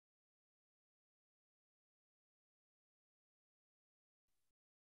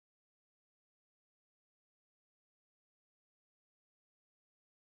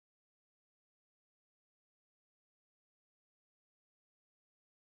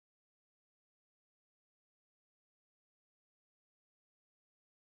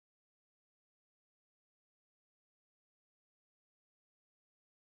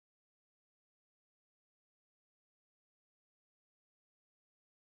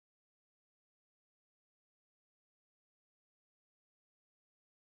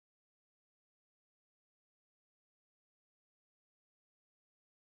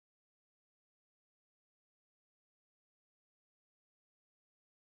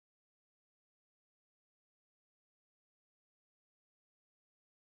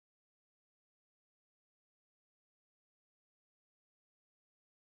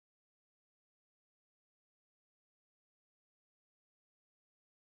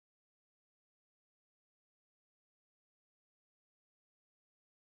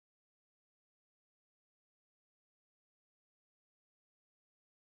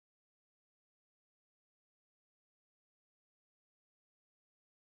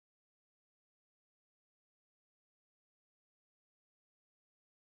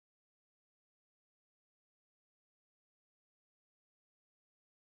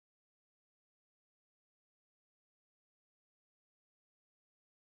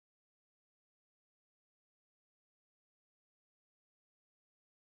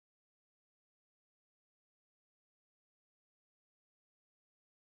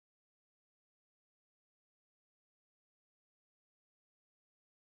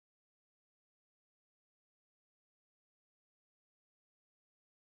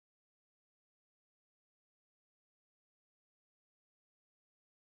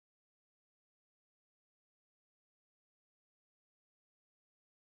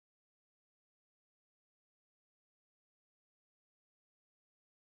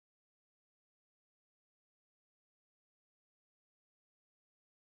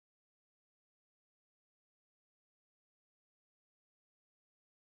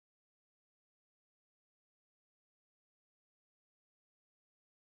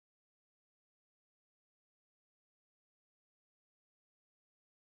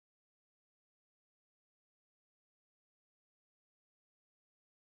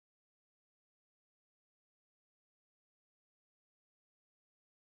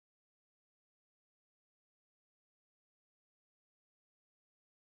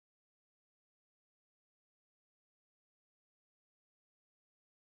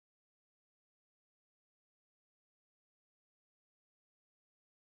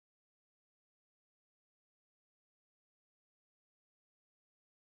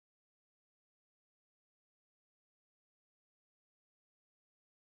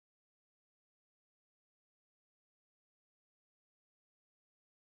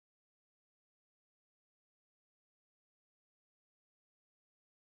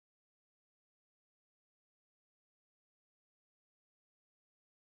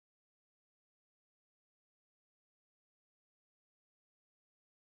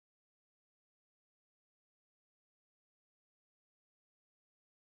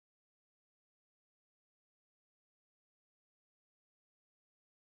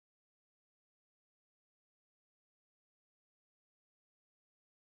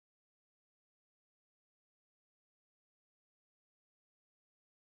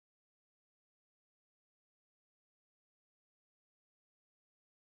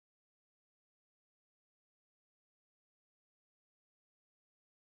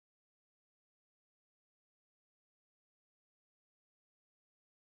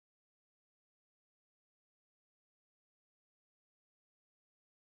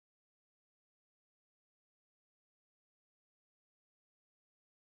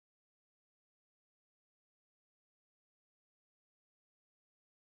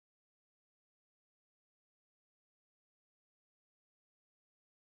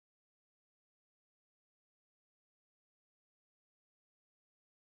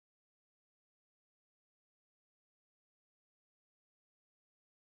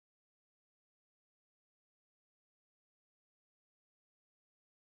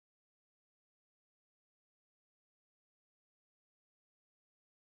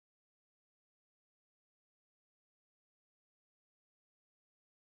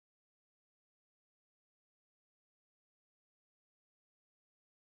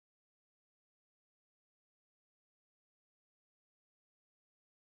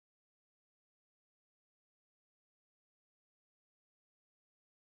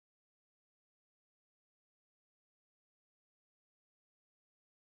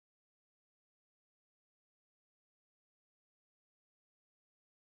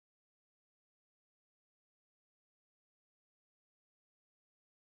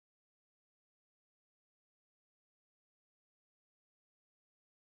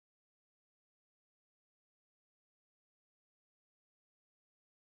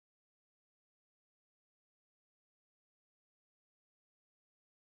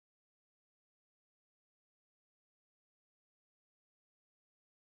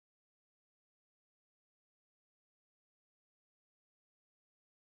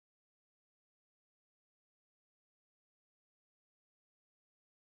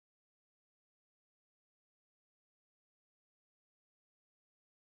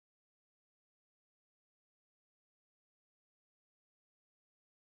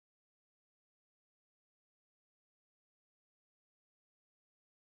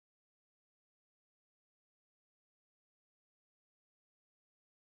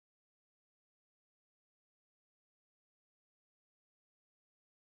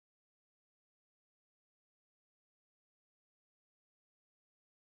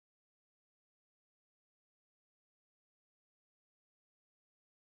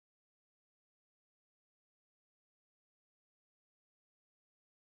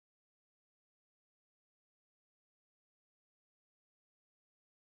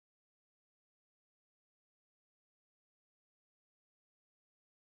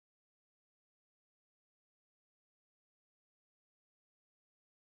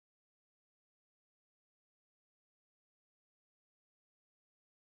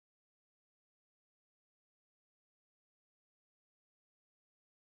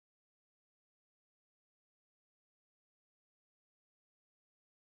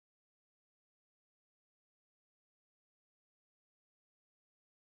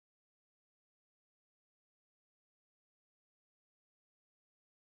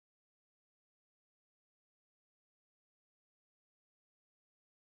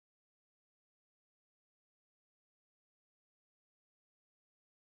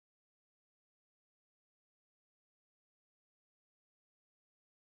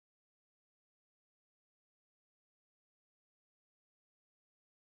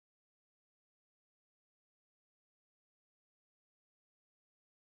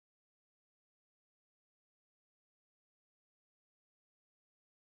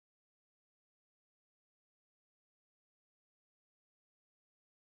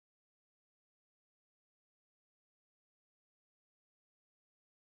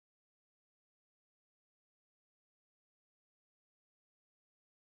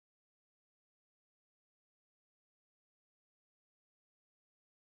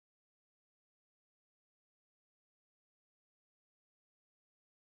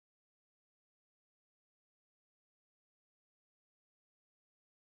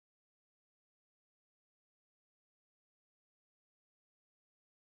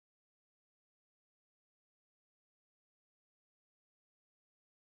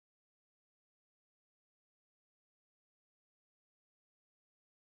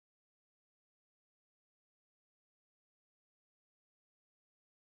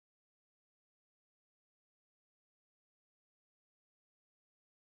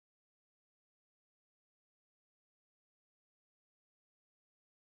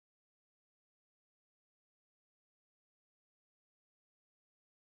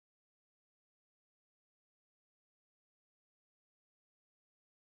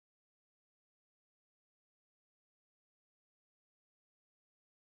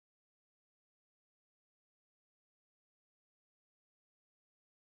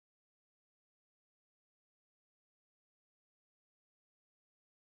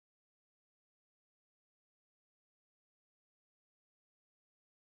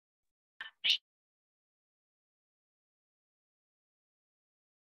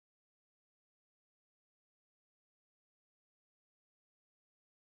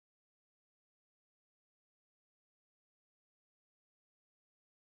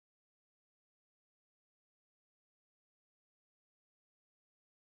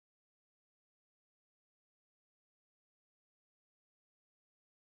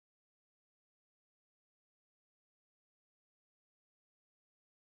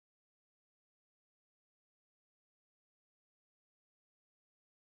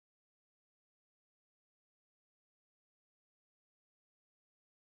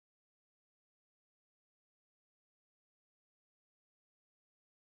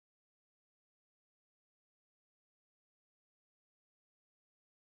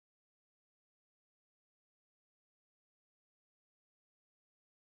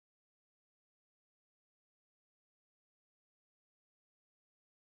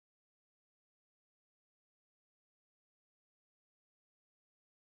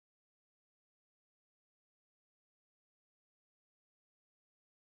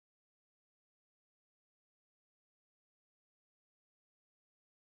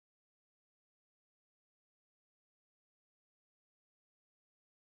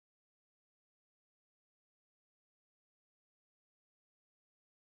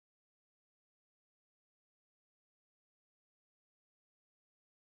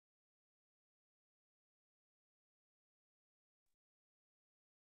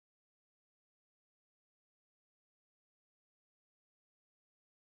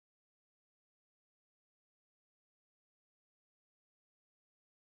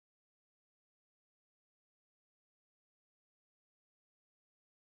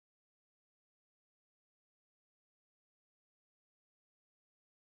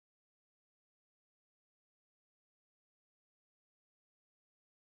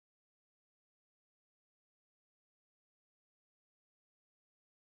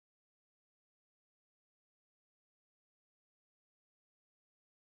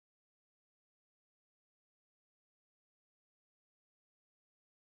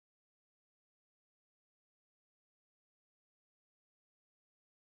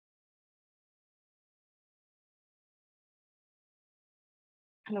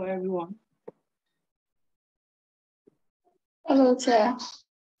Hello, everyone. Hello, Chair.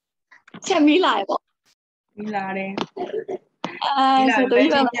 Chair, me lại bộ. Đi là đây. Ai, sao tôi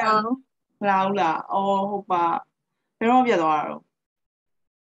với bà Lao là. Ồ, bà. Thế nó biết rồi.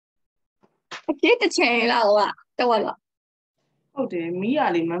 Cái chair lao à? Đâu rồi?ဟုတ်တယ်မီးရ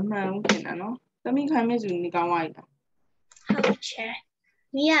လေးမမှန်ဘူးထင်တာနော်သမီးခိုင်းမဲ့စုနေကောင်းလိုက်တာ ဟုတ်ချာ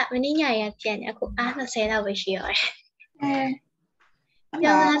မီးကမင်းညရပြန်တယ်အခုအား20လောက်ပဲရှိရတယ်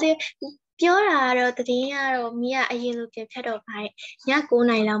ပြောတာလေပြောတာကတော့တည်င်းကတော့မီးကအရင်လိုပြန်ဖြတ်တော့ပါတယ်ည9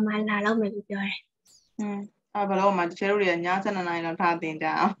နာရီလောက်မှလာတော့မယ်လို့ပြောတယ်ဘယ်တော့မှတချို့တွေကည7နာရီလောက်ထားတင်ကြ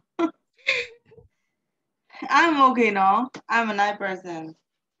အောင် I'm okay no I'm a night person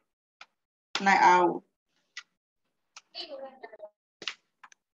night owl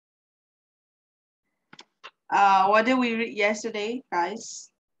what did we read yesterday guys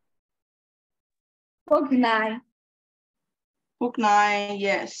Book 9. Book 9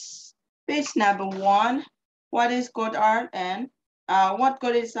 yes page number 1 what is good art and what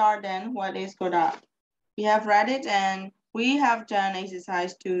good is art and what is good art we have read it and we have done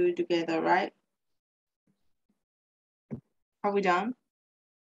exercise 2 together right are we done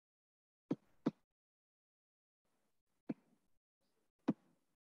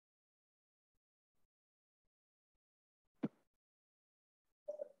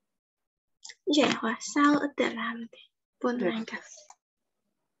vậy hả sao ở tự làm thì buồn lành cả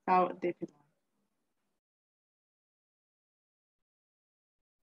sao ở đây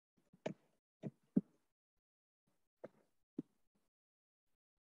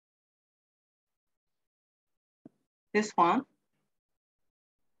this one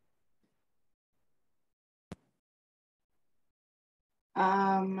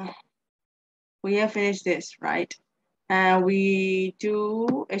we have finished this right and we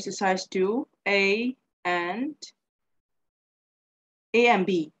do exercise 2 A and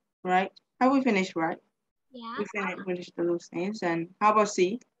B right have we finished right yeah we finished those names and how about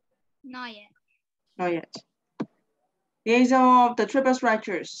C not yet not yet the example of the triple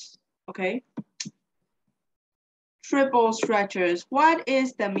stretchers okay triple stretchers what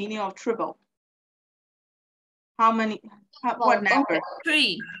is the meaning of triple how many what number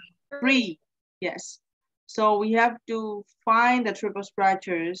 3 yes so we have to find the triple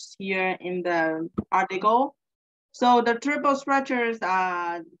stretchers here in the article so the triple stretchers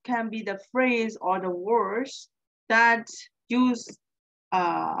can be the phrase or the words that use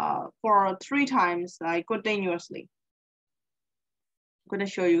for 3 times like continuously I'm going to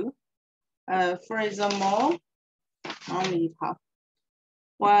show you for example I need help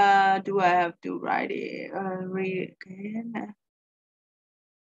what do I have to write it read again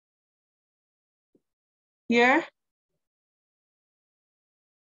here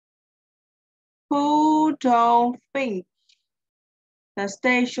who don't think the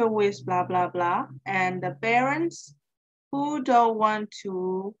station with blah blah blah and the parents who don't want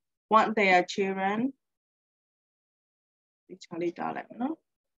their children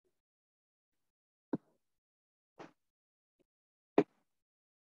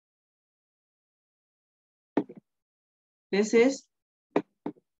this is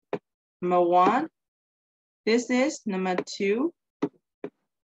number 1 this is number 2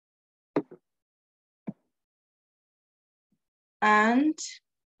 and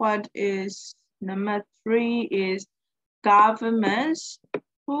what is number 3 is governments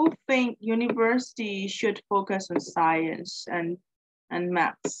who think university should focus on science and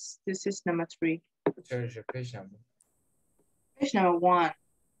maths. This is number 3. Page number. Page number 1.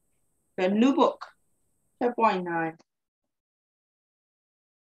 The new book, 7.9.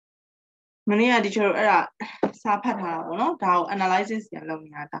 မနေ့ကဒီချိုအဲ့ဒါစာဖတ်ထားတာပေါ့နော်ဒါကို analysis ပြန်လုပ်နေ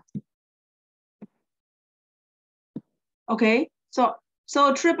တာဒါ Okay so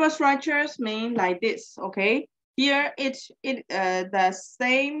triple structures mean like this okay here the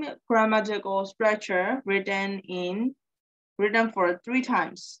same grammatical structure written for 3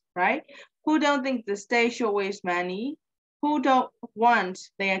 times right who don't think the state should waste money who don't want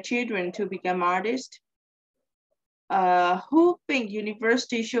their children to become artists who think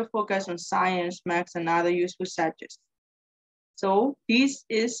university should focus on science, maths, and other useful subjects. So this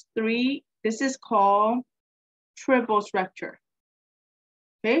is called triple structure.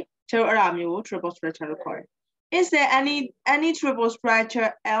 Okay, triple structure required. Is there any triple structure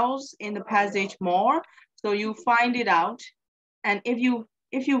else in the passage more? So you find it out, and if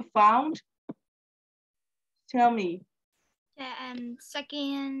you found, tell me.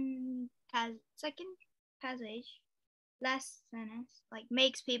 Second passage. Last sentence, like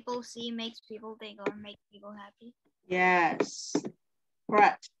makes people see, makes people think, or makes people happy. Yes,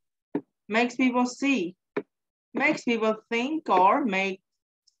 correct. Makes people see, makes people think, or makes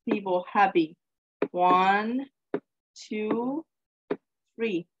people happy? 1, 2,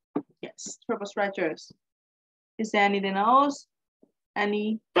 3. Yes, triple stretchers. Is there anything else?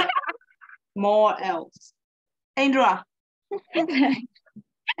 Any more else? Andra.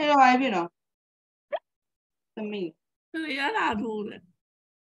 Hello, I you know. The me. Kalila told it.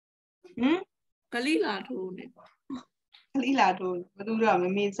 Kalila told it. Kalila told. But do you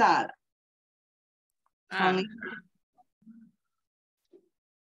mean sad?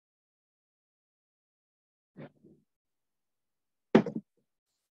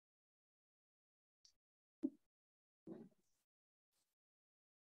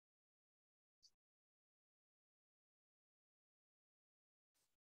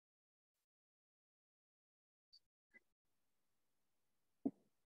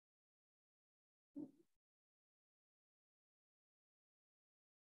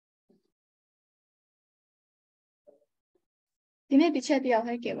 Dine biche tiyaw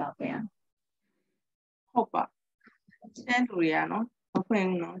hai ke ba kuya. Hope ba. Stand to ya no.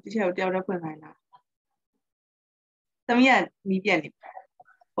 Open no. Teacher tell the point na. Tami ya mi pian ni.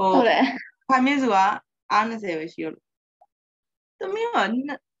 Oh. 5 minutesက90ပဲရှိရလို့သမီးက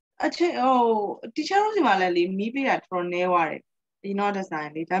အချက်teacher တို့စီမှာလည်းလေမီးပေးတာတော်တော်နဲသွားတယ်ဒီတော့ design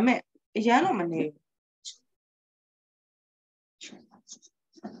လေးဒါပေမဲ့အရန်တော့မနေဘူး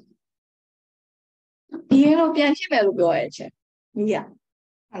ဒီရင်တော့ပြန်ဖြစ်မယ်လို့ပြောရဲ့ချက်မိရ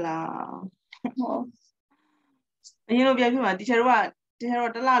ဟလာ ဟော အရင်လိုပြန်ဖြစ်မှာ teacher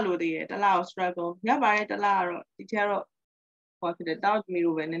တို့တစ်လလိုသေးတယ်တစ်လကို struggle ရပါတယ်တစ်လကတော့ teacher တော့ဟောဖြစ်တယ်တောက်သမီး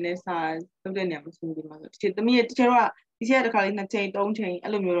တို့ပဲနည်းနည်းစာလုပ်တဲ့နေရာမှာစဉ်းပြီးမှာဆိုတသမီးရဲ့ teacher တို့က teacher တစ်ခါလေး2ချိန်3ချိန်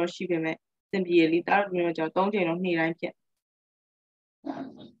အဲ့လိုမျိုးတော့ရှိပေမဲ့သင်ပြရလေတောက်သမီးတို့ကြောင့်3ချိန်တော့နေ့တိုင်းဖြစ်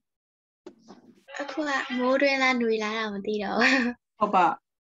အခုကမိုးတွင်းလားຫນွေလားတော့မသိတော့ဟုတ်ပါ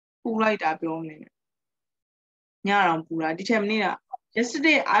ပူလိုက်တာပြောနေတယ်ညအောင်ပူတာဒီချက်မနေ့က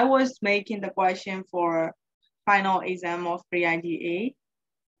yesterday I was making the question for final exam of PreiG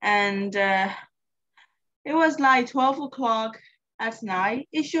and it was like 12 o'clock at night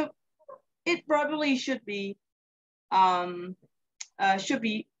it probably should be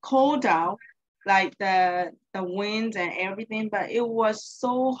cold out like the wind and everything but it was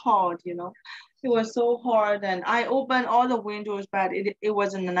so hard you know it was so hard and I opened all the windows but it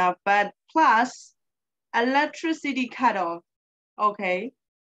wasn't enough but plus electricity cut off okay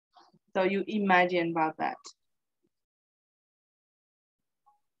so you imagine about that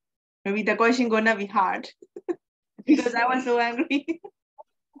maybe the question gonna be hard because I was so angry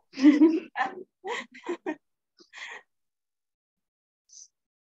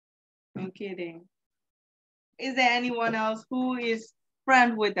I'm kidding. Is there anyone else who is friend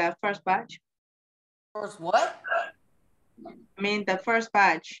with the first batch? First what? I mean the first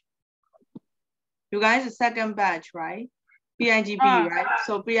batch. You guys are second batch, right? PreiGB, right?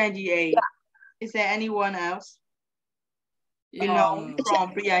 So PreiGA. Yeah. Is there anyone else? You know from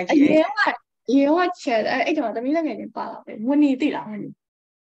PreiGA? Yeah, what chat? I don't know. I mean, I'm pa. Winnie, di la Winnie.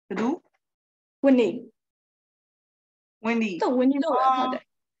 Who? Winnie. Winnie. So Winnie, no, how that?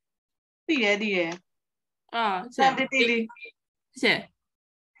 သိတယ်ဆက်တိဆက်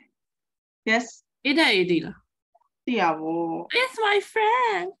Yes အေးဒီလားသိရပါ It's my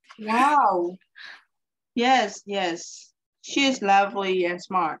friend Wow Yes she is lovely and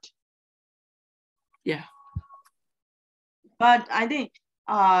smart Yeah but I think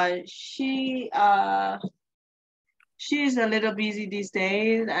she is a little busy these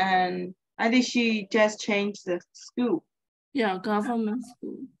days and I think she just changed the school Yeah government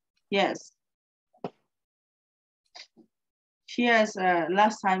school Yes. She has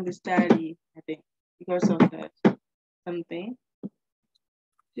less time to study, I think, because of that something.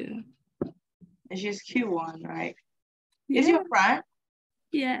 Yeah. And she's cute one, right? Yeah. Is your friend?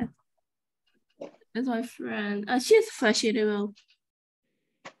 Yeah. That's my friend. She's fashionable.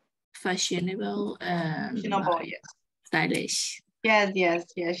 Fashionable Yes. Stylish. Yes.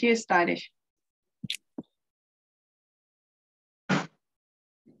 She is stylish.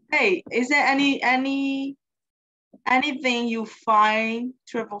 Hey, is there anything you find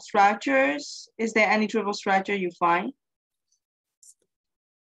triple structures? Is there any triple structure you find?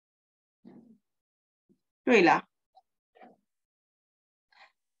 တွေ့လား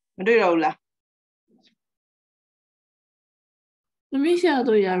မတွေ့တော့ဘူးလားသမီးရှာ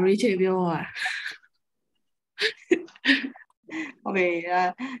တော့ရ Rachel ပြောတာ Okay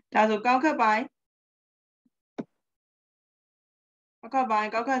ဒါဆိုကောက်ခတ်ပိုင်းကော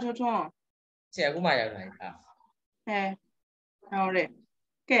က်ခတ်ထွန်းထွန်းဆရာအခုမှရောက်လာတာဟုတ်တယ်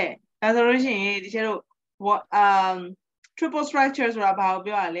ကဲဒါဆိုလို့ရှိရင်ဒီကျတော့triple structure ဆိုတာဘာကို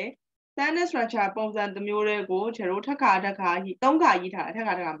ပြောရလဲ sentence structure ပုံစံတစ်မျိုးတွေကိုကျွန်တော်တို့ထပ်ခါ3ခါရေးထားတာထပ်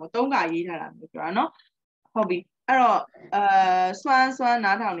ခါမဟုတ်3ခါရေးထားတာမျိုးပြောတာเนาะဟုတ်ပြီအဲ့တော့စွမ်း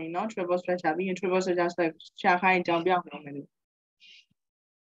နားထောင်နေเนาะ triple structure ပြီးရင် triple structure ရှာခိုင်းကြောင်ပြောင်းနေမယ်လို့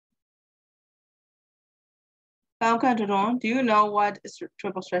ကောင်းခန့်တွန်း do you know what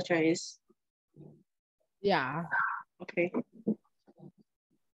triple structure is Yeah. okay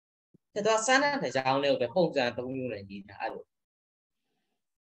တော့စမ်းတဲ့ကြောင်းလေးကိုပဲပုံစံ3မျိုးနဲ့ရေးထားအဲ့လို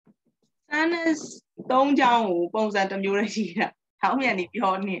sentence 3ကြောင်းကိုပုံစံတစ်မျိုးနဲ့ရေးတာထောင်းမြန်နေ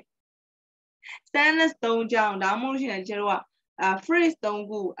ပြောနေ sentence 3ကြောင်းဒါမှမဟုတ်ရှင်ကျတို့ကphrase 3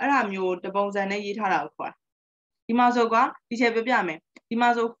ခုအဲ့ဒါမျိုးတပုံစံနဲ့ရေးထားတာကိုခေါ်ဒီမှာဆိုကွာဒီချက်ပြပြမယ်ဒီမှာ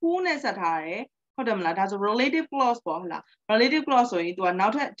ဆို who နဲ့ဆက်ထားတယ်ဟုတ်တယ်မလားဒါဆို relative clause ပေါ့ဟုတ်လား relative clause ဆိုရင် तू ကနော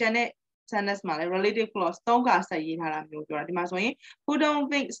က်ထပ်ကျန်တဲ့ sentence မှာလည်း relative clause 3ခါဆက်ရေးထားတာမျိုးပြောတာဒီမှာဆိုရင် who don't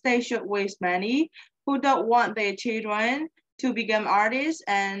think states should waste money who don't want their children to become artists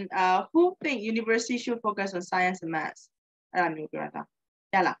and who think university should focus on science and maths အဲ့ဒါမျိုးပြောတာ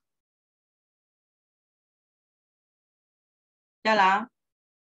ရလားYala,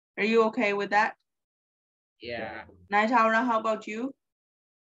 are you okay with that? Yeah. Naitaura, how about you?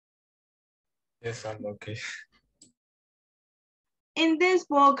 Yes, I'm okay. In this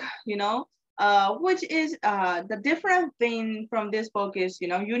book, you know, which is the different thing from this book is, you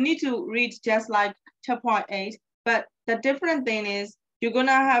know, you need to read just like chapter 8, but the different thing is you're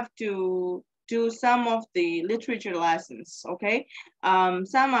gonna have to do some of the literature lessons, okay?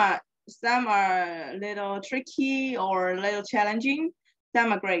 Some are a little tricky or a little challenging.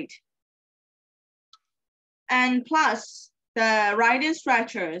 Some are great. And plus, the writing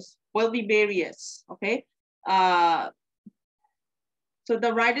structures will be various, okay? So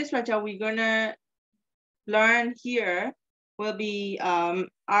the writing structure we're gonna learn here will be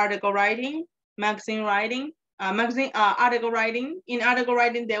article writing, magazine writing, article writing. In article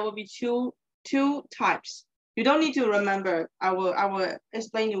writing, there will be two types. You don't need to remember. I will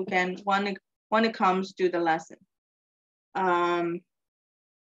explain you again when it comes to the lesson.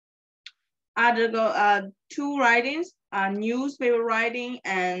 Article two writings are newspaper writing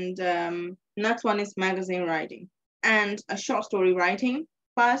and next one is magazine writing and a short story writing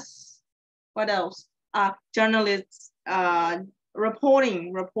plus what else? Journalists report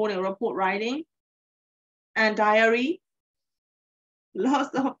writing and diary.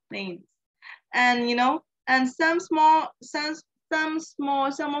 Lots of things. And you know, and some of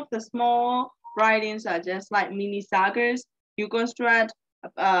the small writings are just like mini sagas. You construct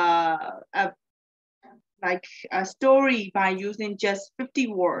like a story by using just 50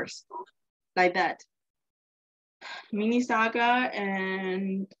 words, like that. Mini saga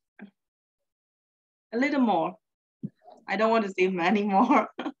and a little more. I don't want to say many more.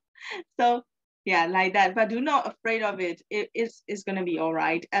 So yeah, like that. But do not afraid of it. It's gonna be all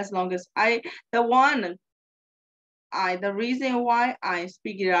right as long as the reason why I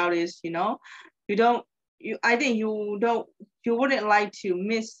speak it out is, you know, I think you wouldn't like to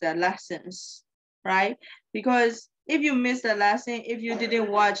miss the lessons, right? Because if you miss the lesson, if you didn't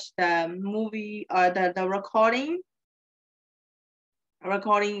watch the movie or the recording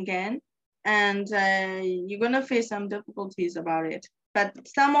again, and you're gonna face some difficulties about it. But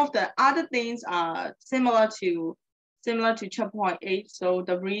some of the other things are similar to chapter 8. So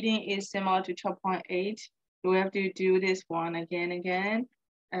the reading is similar to chapter 8. We have to do this one again.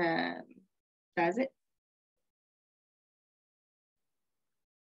 That's it.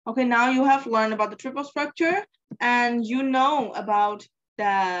 Okay, now you have learned about the triple structure and you know about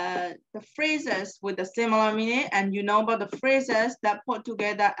the phrases with a similar meaning and you know about the phrases that put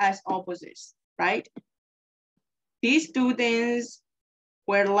together as opposites, right? These two things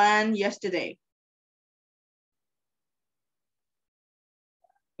were learned yesterday.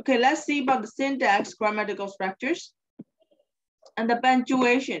 Okay, let's see about the syntax, grammatical structures, and the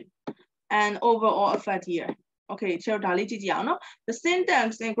punctuation and overall effect here. Okay, so the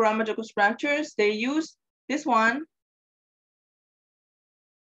syntax and grammatical structures, they use this one.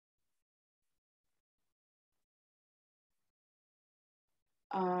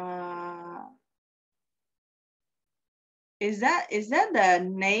 Is that the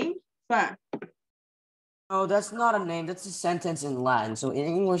name? Fun. No, that's not a name. That's a sentence in Latin. So in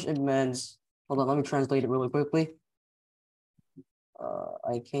English, it means, hold on, let me translate it really quickly.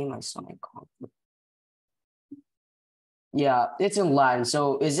 I saw my conflict. Yeah, it's in Latin.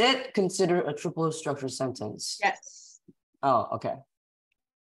 So is it considered a triple structure sentence? Yes. Oh, okay.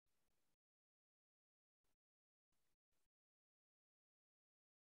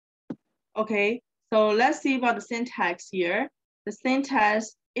 Okay, so let's see about the syntax here. The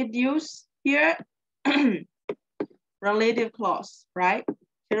syntax, it used here relative clause, right?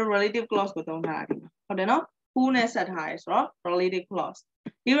 ကျွန်တော် relative clause ကိုသုံးထားတာဒီမှာဟုတ်တယ်နော် who နဲ့ဆက်ထားရဲဆိုတော့ relative clause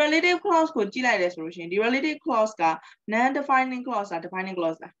ဒီ relative clause ကိုကြည့်လိုက်တယ်ဆိုလို့ရှိရင်ဒီ relative clause က non defining clause လား defining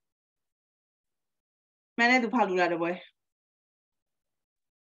clause လားမနေ့သူဖတ်လို့ရတဲ့ပွဲ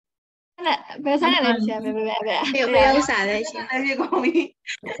ဘယ်ဆိုင်လဲဆရာဘယ် ဘယ်ဥစ္စာလဲရှင် အဲ့ဒီကောင်းပြီ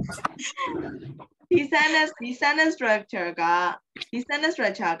ဒီ sentence structure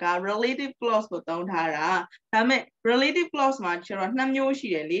က relative clause ကိုသုံးထားတာဒါပေမဲ့ relative clause မှာကျတော့နှစ်မျိုးရှိ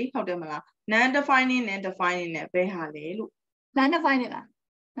တယ်လေဟုတ်တယ်မလား non defining နဲ့ defining နဲ့ဘယ်ဟာလဲလို့ non defining လား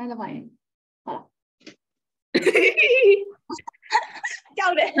non defining ဟုတ်လားကြော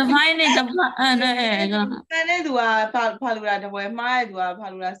က်တယ် define နဲ့ define အဲ့ဒါ ဆန်တဲ့သူကဖာလူလာတစ်ပွဲမှားတဲ့သူကဖာ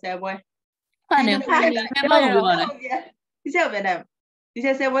လူလာ10ပွဲ ဖတ်နေဖတ်နေပြောလို့ရတယ် ဒီချက်ပြန်တယ်ဒီချ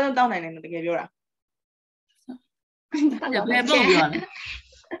က်10ပွဲလုံးတောင်းနိုင်တယ်တကယ်ပြောတာ ဘယ်ပုံပြောလဲ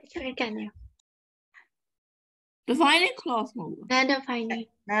ချက်ကန်နေ defining clause မဟုတ်ဘူး non defining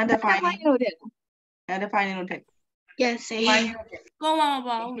non defining လို့တဲ့ non defining လို့ထည့် yes say ကောင်းမှာမ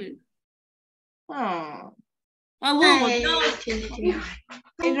ပါဘူးလေ ဟမ် မဟုတ်ဘူးတော့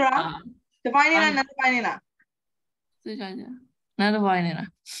Indra defining လား non defining လား သိချင်တယ်နား define နေတာ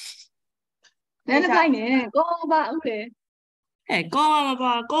non defining ကိုပါဦးလေ ဟဲ့ကောင်း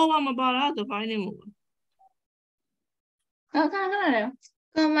မှာမပါလား define နေမို့ ခဏလေ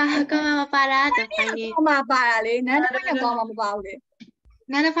ကောမပါလား defining ကိုမပါတာလေ non defining ကောမပါဘူးလေ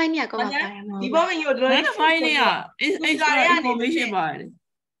non defining ကကောမပါရမ ဒီ ဟုတ် ဘောမင်းတို့တို့ နား define နေရ extra information ပါတယ်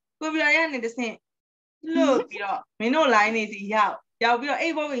ကိုပြရရနေတစ်ဆင့်လို့ပြီးတော့မင်းတို့ line နေစီရောက်ပြီးတော့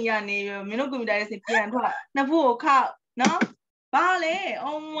အဲ့ဘောမင်းရနေမင်းတို့ကွန်ပျူတာရဲ့စပြန်ထွက်နှစ်ဖူးကိုခောက်နော်ဘာလဲ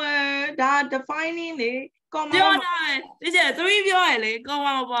အောင်ဝဒါ defining လေ comma ပြောတာပဲဒီကျ3ပြောရလေကောင်း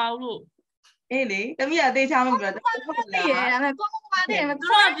မှာမပါဘူးလို့ အေးလေတမီးအသေးချာမပြောဟုတ် သိရ လား ဒါပေမဲ့ကိုမပါတဲ့ သူ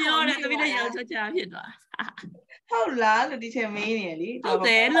ကပြောတယ်တပည့်တယောက်ချက်ချာဖြစ်သွား ဟုတ်လားလို့ဒီချက်မင်းနေရလေ ဟုတ်တ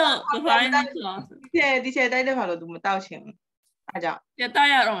ယ်လို့ define clause ဒီချက်တိုက်တဲ့ခါတော့ तू မတောက်ချင်ဘူးအဲကြောင့် ပြတ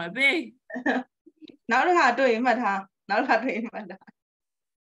ရတော့မယ်ဘေး နောက်တစ်ခါတွေ့ရင်မှတ်ထားနောက်တစ်ခါတွေ့ရင်မှတ်ထား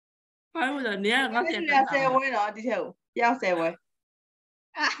ဘာလို့လဲနေရငါ ဒီ ဆက် ချက်10ဝဲတော့ဒီချက်ကိုရောက်10ဝဲ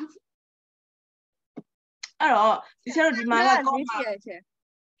အဲ့တော့ဒီချက်တို့ဒီမှာကကောင်းပါ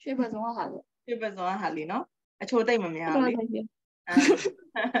ရွှေပစုံဟာလို့ ပြပစောဟာလီနော်အချိုးတိတ်မများဘူးလေ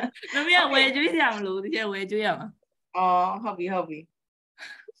နမရဝယ်ကျွေးရမလို့ဒီကျဝယ်ကျွေးရမှာ အော်ဟုတ်ပြီ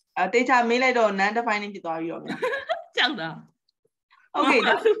တေချာမေးလိုက်တော့ non defining ဖြစ်သွားပြီတော့ဗျာ ကြောက်တာ Okay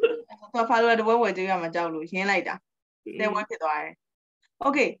တော့ဖာလို့တပွဲဝယ်ကြရမှာကြောက်လို့ရင်းလိုက်တာတဲဝဲဖြစ်သွားတယ်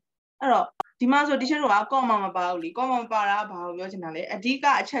Okay အဲ့တော့ဒီမှာဆိုတချို့က comma မပါဘူးလी comma မပါတာဘာလို့ပြောချင်တာလဲအဓိက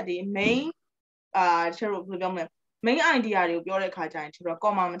အချက်တွေ main တချို့ဘယ်လိုပြောမလဲ main idea တွေကိုပြောတဲ့အခါကျရင်တချို့က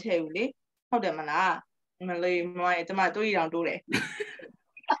comma မထည့်ဘူးလေဟုတ်တယ်မလားမလေးမမကျမတွေးရအောင်တိုးတယ်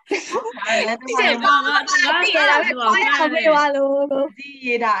ဒီချက်ပါငါသိရတာပဲဘာရမေးပါလို့ ဒီ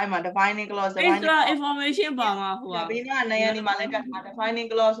ရေးတာအဲ့မှာ defining clause extra information ပါမှာဟို ဘေးနားနိုင်ရဒီမှာလည်းကတ်ထား defining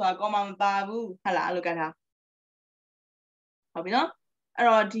clause ဆိုတာ comma မပါဘူးဟုတ်လားအဲ့လိုကတ်ထားဟုတ်ပြီနော်အဲ့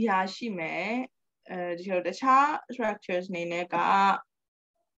တော့ဒီဟာရှိမယ်ဒီလိုတခြား structures နေနဲ့က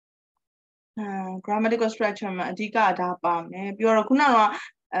grammatical structure မှာအဓိကဒါပါမယ်ပြီးတော့ခုနက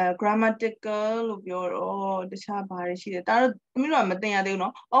grammatical လို့ပြောတော့တခြားဘာတွေရှိလဲဒါတော့သမီးတို့ကမတင်ရသေးဘူး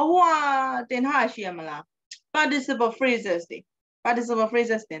နော်ဟိုဟာတင်ထားရှိရမလား participle phrases တွေ participle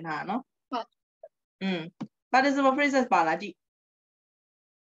phrases တင်ထားနော်ဟုတ်participle phrases ပါလားကြည့်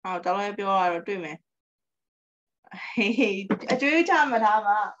ဟောတော်တော်ပြောရတော့တွေ့မယ်ဟေးအကျွေးချမှာထား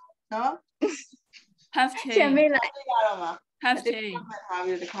ပါနော် have ချက် change မေးလိုက် ရတော့မှာ have change ထား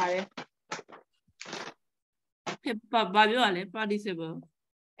ပြီးတခါလေး ဖြစ်ဘာပြောရလဲ participle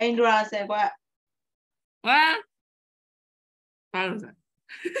အင်ဒရာဆယ်ကွာ ဟာဘာလို့လဲ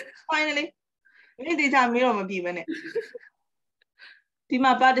finally ဒီဒေတာမေးတော့မပြီးမနဲ့ဒီ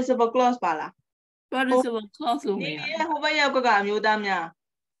မှာ participle clause ပါလား participle clause လို့မရ ဒီဟိုဘက်ရောက်ကအမျိုးသားများ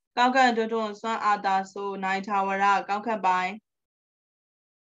ကောက်ခန့်တွန်းစွမ်းအာသာဆိုနိုင်ထာဝရကောက်ခန့်ပိုင်း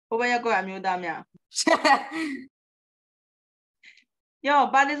ဟိုဘက်ရောက်ကအမျိုးသားများယော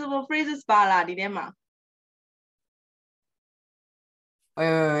participle phrases ပါလားဒီထဲမှာ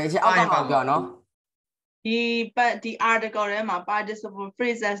အောက်ကမှာပြောနော် ဒီ article ထဲမှာ participle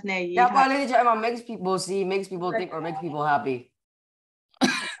phrases နဲ့ရေး Yeah, ထား probably makes people see, makes people think, or makes people happy.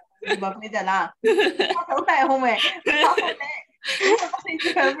 ဘာဖြစ်တယ်လားဟုတ်တယ်ဟုတ်မယ်ဟုတ်တယ်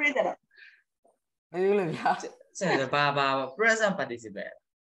participle phrases လား Maybe look, yeah. So ba present participle.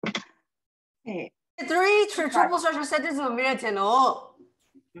 Hey. Triple structure sentence of a minute, no.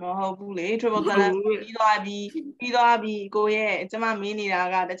 မဟုတ်ဘူးလေ triple sentence ပြီးသွားပြီကိုရဲ့ကျမမင်းနေတာ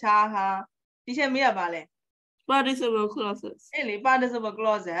ကတခြားဟာဒီချက်မေးရပါလဲ participle clauses အဲ့လေ participle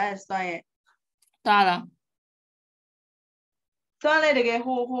clauses ဆိုရင် ဒါလား Swan le de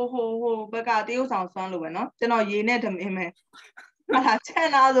ho baka teo sound swan lo no. Channel ye net me me. Ala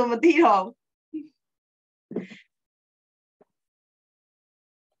channel so mati do.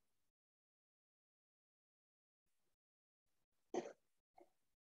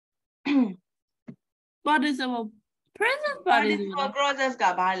 Participle present Participle participle clauses ka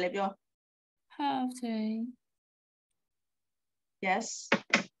ba le pyo. have changed. Yes.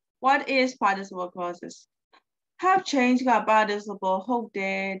 What is participle clauses? Have changed က participle ဟုတ်တ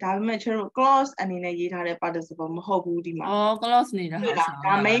ယ်ဒါပေမဲ့ကျွန်တော် clause အနေနဲ့ရေးထားတဲ့ participle မဟုတ်ဘူးဒီမှာ Oh, close နေတာ ဟုတ်လား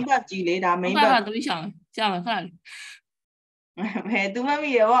ဒါ main verb ကြည့်လေဒါ main ဘာ verb ကတွေးရှောင်းကြာမှာခဏလေး ဘယ်သူမှမ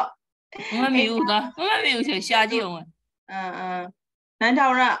ရပေါ့ မမီဦးကမမီဦးဆိုရှာကြည့်အောင် နန်းထော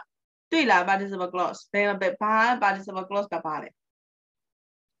င်ရတွေ့လား participle clause ဘယ်ဘာ participle clause ကပါလဲ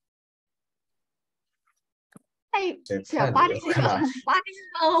အဲ့ဆရာပါတီစီပါ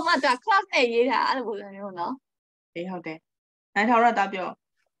မှာဒါ class နဲ့ရေးတာအဲ့လိုပုံစံမျိုးနော် အေးဟုတ်တယ်နန်းထောင်ရတာပြော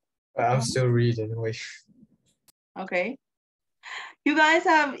I'm still reading. Wait. Okay you guys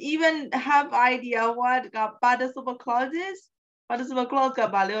have idea what participle clause is participle clause က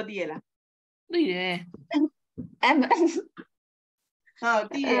ဘာလဲသိရလား သိတယ် ဟုတ်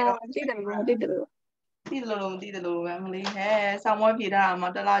သိရ တိတယ်လို့တိတယ်လို့ သိတယ်လို့မသိတယ်လို့ပဲမလေးဟဲ့ဆောင်းမွေးဖြေထားတာမှ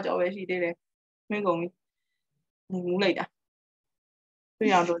တစ်လားကျော်ပဲရှိသေးတယ်မင်းကုန်ပြီငူးလိုက်တာ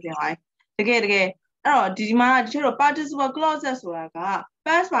တွေ့အောင်တို့တင်လိုက်တကယ်အဲ့တော့ဒီမှာတချို့တော့ participle clauses ဆိုတာက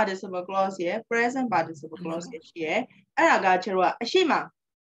past participle clause ရယ် present participle clause ရယ်ရှိရယ်အဲ့ဒါကကျတော့အရှိမ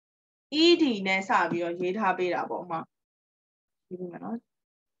ed နဲ့စပြီးတော့ရေးထားပေးတာပေါ့မှာဒီမှာနော်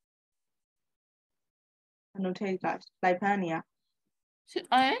annotate ကလိုက်ဖမ်းနေရ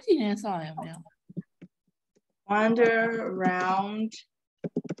ING နဲ့စရမလား wander around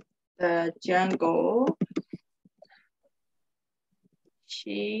the jungle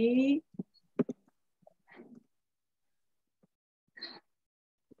she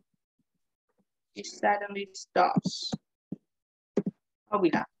suddenly stops.ဟုတ်ပြီ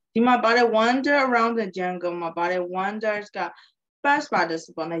လားဒီမှာပါတဲ့ wander around the jungle မှာပါတဲ့ wanders က past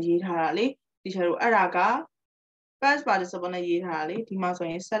participle နဲ့ရေးထားတာလေဒီချက်တို့အဲ့ဒါက past participle နဲ့ရေးထားတာလေဒီမှာဆို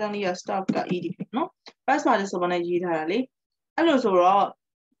ရင် suddenly stop က ed ဖြစ်နော် past participle နဲ့ရေးထားတာလေအဲ့လိုဆိုတော့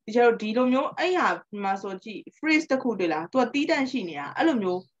ဒီချက်တို့ဒီလိုမျိုးအဲ့ဟာဒီမှာဆိုကြည့် phrase တစ်ခုတွေ့လားသူကတီးတန့်ရှိနေတာအဲ့လို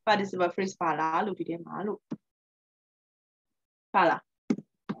မျိုး participle phrase ပါလားလို့ဒီထဲမှာလို့ပါလား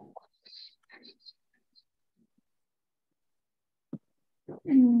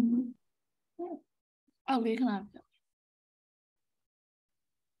အောက်လေးခဏပြ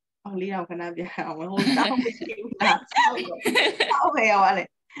အောင်လေးတော့ခဏပြအောင်ဟိုတောင်းမရှိဘူးလားတောင်းပဲရောလေ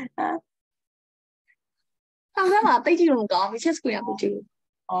ဆောင်းမှာတိတ်ကြည့်လို့မကောင်းဘူး check screen ကမကြည့်ဘူး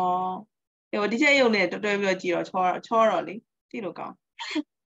အော်ဒီချက်ရုံနဲ့တော်တော်ပြီးတော့ကြည့်တော့ချောတော့လေကြည့်လို့ကောင်း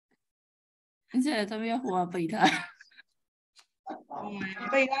အစ်ရဲ့သမီးဟိုကပိတ်ထား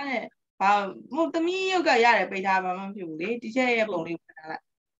ပိတ်ထားတယ်ဘာမို့သမီးရုပ်ကရတယ်ပိတ်ထားဘာမှမဖြစ်ဘူးလေဒီချက်ရဲ့ပုံလေးကိုခဏလိုက်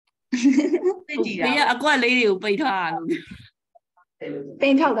သိကြည့်တာ ဘေးကအကွက်လေးတွေကိုပိတ်ထားလို့ ပ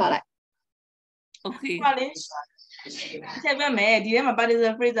င်းထောက်ထားလိုက် Okay ဟာလေချက်ပြမယ်ဒီထဲမှာ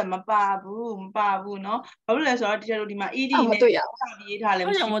participle phrase မပါဘူးเนาะဘာလို့လဲဆိုတော့ဒီချက်တို့ဒီမှာ ed နဲ့စပြီးရေးထားလဲမ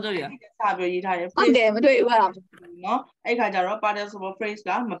ရှိဘူးစပြီးရေးထားတယ် ဟုတ်တယ်မတွေ့ဘူးအဲ့ဒါ เนาะအဲ့ခါကျတော့ participle phrase က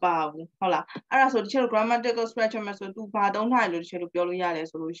မပါဘူးဟုတ်လားအဲ့ဒါဆိုဒီချက်တို့ grammatical structure မှာဆိုသူဘာသုံးထားတယ်လို့ဒီချက်တို့ပြောလို့ရတယ်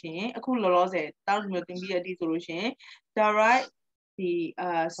ဆိုလို့ရှိရင်အခုလောလောဆယ်တောင်းမျိုးသင်ပြီးတဲ့အထိဆိုလို့ရှိရင် direct ဒီ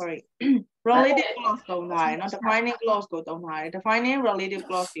sorry relative clause သုံးထားတယ်เนาะ defining clause ကိုသုံးထားတယ် defining relative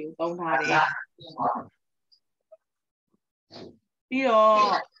clause ကိုသုံးထားတယ်ပြီးတော့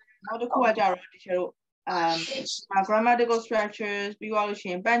နောက်တစ်ခုကကြတော့ဒီချက်တို့grammatical structures ပြီးတော့လို့ရှိ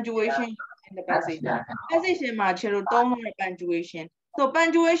ရင် punctuation in the passage မှာချက်တို့သုံးတဲ့ punctuation so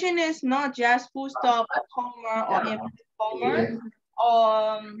punctuation is not just full stop comma or inverted comma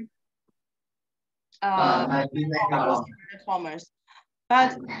or commas but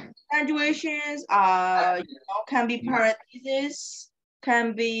punctuations can be parentheses can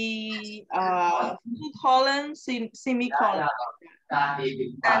be full colon semicolon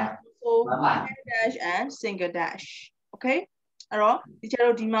and also dash and single dash okay အဲ့တော့ဒီကျ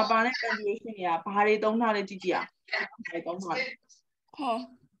တော့ဒီမှာပါတဲ့ punctuation တွေကဘာတွေသုံးထားလဲကြည့်ကြည့်အောင်ဘာတွေသုံးထားလဲ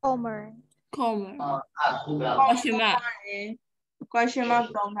Homer question mark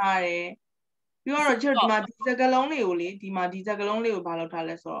သုံးထားတယ်ပြီးတော့ကျတော့ဒီမှာဒီစကားလုံးလေးကိုလေဒီမှာဒီစကားလုံးလေးကိုဘာလုပ်ထား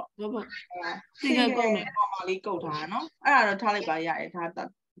လဲဆိုတော့ single comma လေးကုတ်ထားတာเนาะအဲ့ဒါတော့ထားလိုက်ပါရတယ်ထားတာ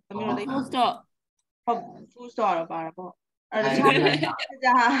သမီးတို့လေး full stop ဟုတ် full stop တော့ပါတာပေါ့အဲ့ဒါ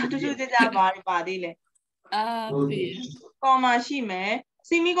တူတူကြာဘာတွေပါသေးလဲ ပြီး comma ရှိမယ်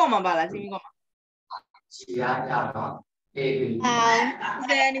semi comma ပါလား semi comma is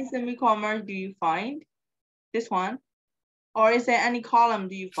there any semi comma do you find this one Or is there any column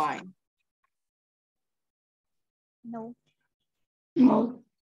do you find? No. No.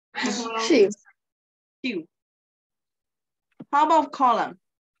 Two. Two. How about column?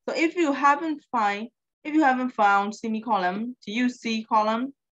 So if you haven't found semicolon, do you see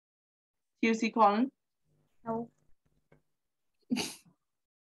column? Do you see column? No.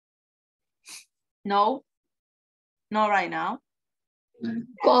 No. Not right now.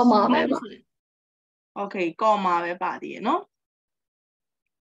 Comma ပဲပါ Okay, comma ပဲပါသေးတယ်နော်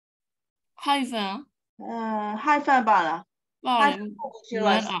hyphen hyphen ပါလား ပါတယ် ရှိတော့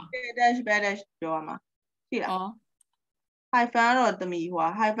dash ပြောရမှာရှိလား အော် hyphen ကတော့တမီဟို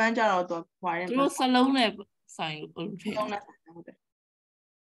hyphen ကြတော့တော့ဟိုရဲ သူတို့စလုံးနဲ့ဆိုင်လို့ထည့် လုံးနဲ့ဟုတ်တယ်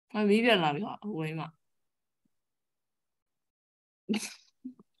မမီးပြန်လာပြီဟာဟိုဝင်းမှာ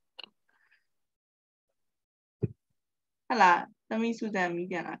ဟလာတမီစုစံမီး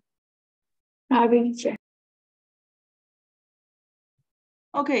ပြန်လာ ဒါပဲချေ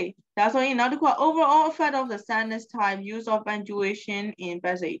Okay ဒါဆိုရင်နောက်တစ်ခုက overall effect of the sentence type use of punctuation in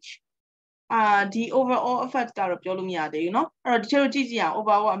passage ဒီ overall effect ကတော့ပြောလို့မရသေးဘူးเนาะအဲ့တော့ဒီချက်ကိုကြည့်ကြည့်အောင်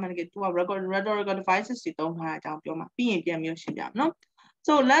overall အမှန်တကယ်သူက rhetorical devices တွေသုံးထားတဲ့အကြောင်းပြောမှာပြီးရင်ပြန်မျိုးရှင်းပြမယ်เนาะ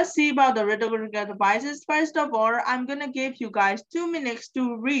So let's see about the rhetorical devices. First of all, I'm going to give you guys 2 minutes to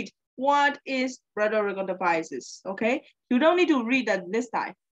read what is rhetorical devices, okay? You don't need to read that this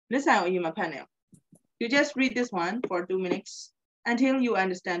time. This time you my panel. You just read this one for 2 minutes until you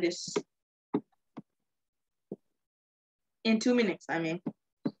understand this. In 2 minutes, I mean.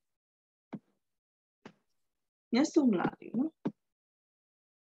 Yes, so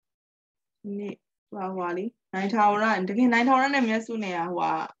Wali. 9000တကယ်9000နဲ့မျက်စုနေရ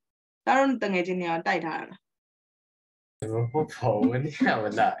ဟိုတာတို့တငယ်ချင်းတွေကတိုက်ထားတာ 不跑我你看我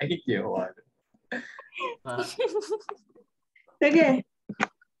哪一点玩？ တကယ်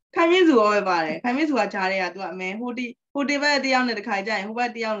ခိုင်မြင့်စုရောပဲပါတယ်ခိုင်မြင့်စုကကြားတဲ့ကသူကအမဲဟိုတေဘက်တယောက်နဲ့တစ်ခါကြရင်ဟိုဘ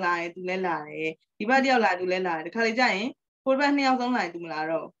က်တယောက်လာရင်သူလည်းလာတယ်ဒီဘက်တယောက်လာသူလည်းလာတယ်တစ်ခါလေကြရင်ဟိုဘက်နှစ်ယောက်ဆုံးလာရင်သူမလာ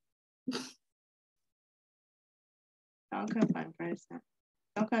တော့တောင်းခံပိုင် price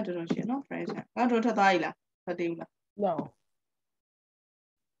တောင်းခံတော်တော်ရှင်းနော် price ကတော့ထပ်သွားပြီလားထပ်သေးဘူးလား No.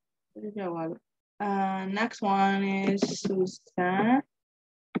 Next one is Susan.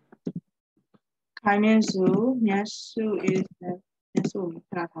 Kaimensu. Nyasu is Nyasu.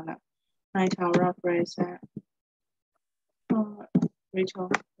 Naitaura present. Rachel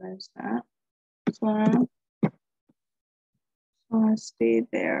present. So stay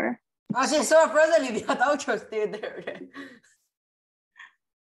there. Ah, she's so presently the auto stay there.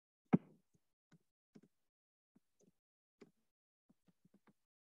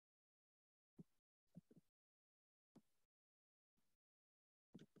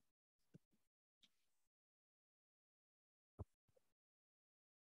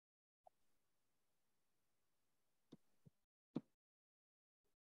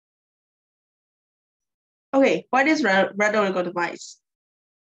 Okay, what is rhetorical device?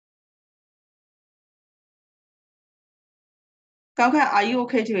 Kauka, are you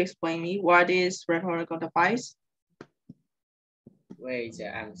okay to explain me what is rhetorical device? Wait,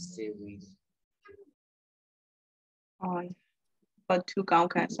 I'm still reading. Oh, but to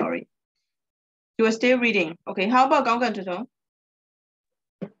Kauka, sorry. You are still reading. Okay, how about Kauka Toto?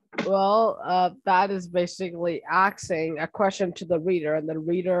 Well, that is basically asking a question to the reader, and the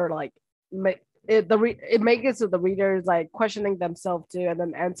reader like it makes it so the reader is like questioning themselves too, and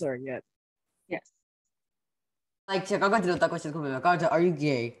then answering it. Yes. Like, are you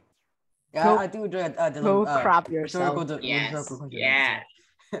gay? Yeah, Go- I do Go crap yourself. Yes. Yeah.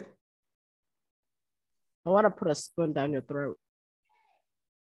 I want to put a spoon down your throat.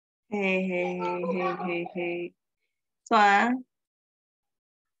 Hey. So,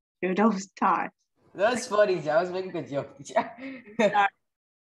 you don't start. That's funny, I was making a joke.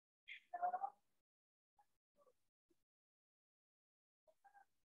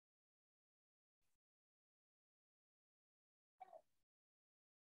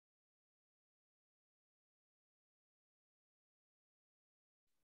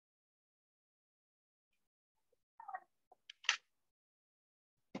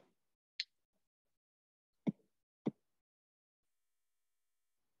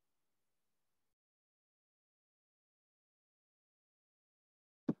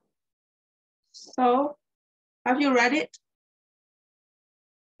 So, have you read it?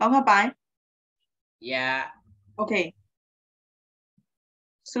 Okay, bye. Yeah. Okay.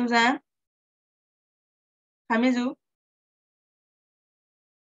 Susan? Hamizu?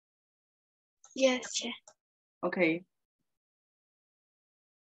 Yes. Okay.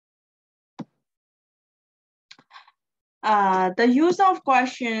 The use of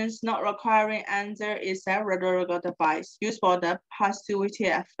questions not requiring answer is a rhetorical device used for the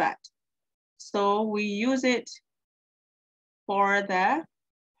persuasive effect. So we use it for the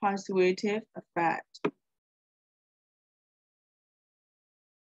persuasive effect.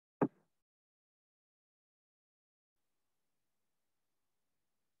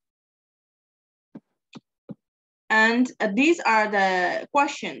 And these are the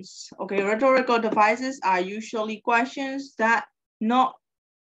questions. Okay, rhetorical devices are usually questions that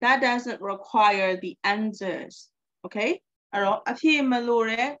doesn't require the answers. Okay, alorsအဖြေမလို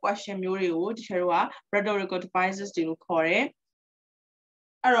တဲ့ question မျိုးတွေကိုတချို့က rhetorical devices တွေလို့ခေါ်တယ်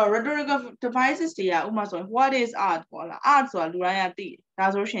။အဲ့တော့ rhetorical devices တွေကဥပမာဆိုရင် what is art ပေါ့လား art ဆိုတာလူတိုင်းကသိတယ်။ဒါ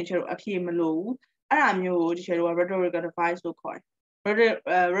ဆိုရှင်တချို့အဖြေမလိုဘူး။အဲ့ဒါမျိုးကိုတချို့က rhetorical device လို့ခေါ်တယ်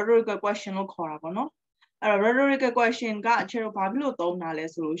။ rhetorical question လို့ခေါ်တာပေါ့နော်။အဲ့တော့ rhetorical question ကတချို့ဘာဖြစ်လို့သုံးတာလဲ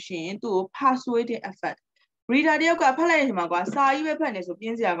ဆိုလို့ရှိရင်သူ့ကို persuasive effect reader တယောက်ကဖတ်လိုက်ရင်ဒီမှာကွာစာကြီးပဲဖတ်နေဆိုပြ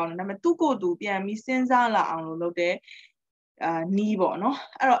င်းစရာကောင်းတယ်ဒါပေမဲ့သူ့ကိုယ်သူပြန်ပြီးစဉ်းစားလာအောင်လို့လုပ်တဲ့နီးပေါ့နော်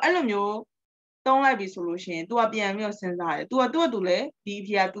အဲ့လိုမျိုးသုံးလိုက်ပြီဆိုလို့ရှိရင် तू ကပြန်ပြီးတော့စဉ်းစားတယ် तू လည်းဒီအ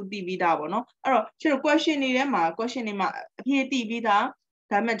ဖြေက तू သိပြီးသားပေါ့နော်အဲ့တော့ကျတော့ question တွေထဲမှာ question တွေမှာအဖြေသိပြီးသား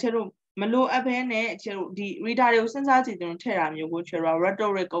ဒါပေမဲ့ကျတော့မလိုအပ်ဘဲနဲ့ကျတော့ဒီ reader တွေကိုစဉ်းစားကြည့်တယ်ထည့်တာမျိုးကိုကျတော့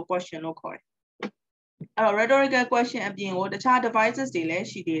rhetorical question လို့ခေါ်တယ်အဲ့တော့ rhetorical question အပြင်ကိုတခြား devices တွေလည်း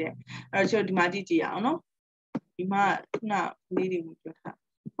ရှိသေးတယ်အဲ့တော့ကျတော့ဒီမှာကြည့်ကြည့်အောင်နော်ဒီမှာခုနလေးတွေကိုပြောထား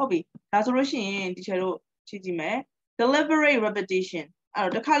ဟုတ်ပြီဒါဆိုလို့ရှိရင်ဒီချက်တို့ကြည့်ကြည့်မယ် deliberate repetition အဲ့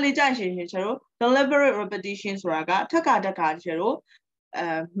တော့တစ်ခါလေကြာရှင်ချက်တို့ deliberate repetition ဆိုတာကထပ်ခါတက်ခါချက်တို့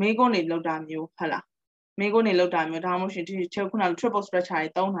မေးခွန်းတွေလောက်တာမျိုးဟုတ်လားမေးခွန်းတွေလောက်တာမျိုးဒါမှမဟုတ်ရှင်ဒီချက်ခုန triple structure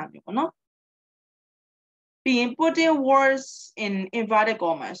တွေသုံးတာမျိုးပေါ့နော်ပြီးရင် putting words in inverted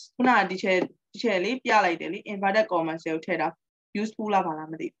commas ခုနဒီချက်လေးပြလိုက်တယ်လေ inverted commas တွေကိုထည့်တာ useful လားပါလား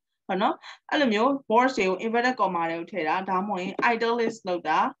မသိဘူးဟုတ်နော်အဲ့လိုမျိုး words တွေကို inverted comma တွေကိုထည့်တာဒါမှမဟုတ်ရင် idlest လောက်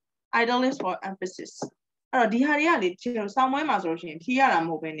တာ idlest for emphasis အဲ့တော့ဒီဟာတွေကလေကျွန်တော်စောင်းပွဲမှာဆိုလို့ရှိရင်ဖြေရတာမ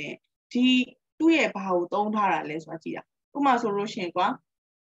ဟုတ်ဘဲねဒီသူ့ရဲ့ဘာကိုသုံးထားတာလဲဆိုတာကြည့်တာဥပမာဆိုလို့ရှိရင်ကွာ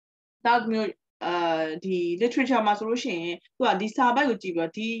ဒါမျိုးဒီ literature မှာဆိုလို့ရှိရင်သူကဒီစာပိုက်ကိုကြည့်ပြီး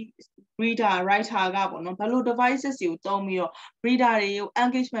တော့ဒီ reader writer ကပေါ့နော်ဘယ်လို devices တွေကိုသုံးပြီးတော့ reader တွေကို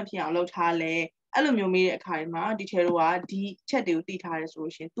engagement ဖြစ်အောင်လုပ်ထားလဲအဲ့လိုမျိုးမေးတဲ့အခါမှာဒီထဲတော့ကဒီချက်တွေကိုသိထားရဲဆို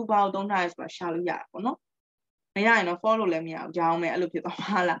လို့ရှိရင်သူဘာကိုသုံးထားရဲဆိုတာရှာလို့ရတာပေါ့နော်မရရင်တော့ follow လည်းမရဘူးကြောင်းမယ်အဲ့လိုဖြစ်သွား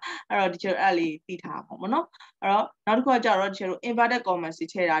မှာလားအဲ့တော့ဒီချက်အဲ့လေးသိထားပါပေါ့နော်အဲ့တော့နောက်တစ်ခုကကြတော့ဒီချက်တို့ inverted commas တွေ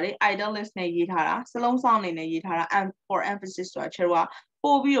ထည့်တာလေ idlest နဲ့ရေးထားတာစလုံးစောင်းနေနဲ့ရေးထားတာ for emphasis ဆိုတာချက်တို့က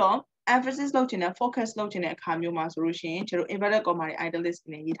ပို့ပြီးတော့ emphasis လုပ်ချင်တဲ့ focus လုပ်ချင်တဲ့အခါမျိုးမှာဆိုလို့ရှိရင်ချက်တို့ inverted comma တွေ idlest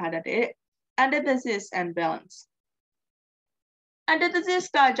နဲ့ရေးထားတတ်တယ် antithesis and balance antithesis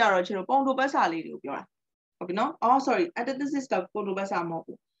ကကြတော့ချက်တို့ပုံတူပတ်စာလေးတွေကိုပြောတာဟုတ်ပြီနော် sorry antithesis ကပုံတူပတ်စာမဟုတ်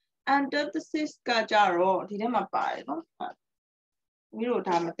ဘူး antithesis ကကြတော့ဒီထဲမှာပါတယ်နော်မိတို့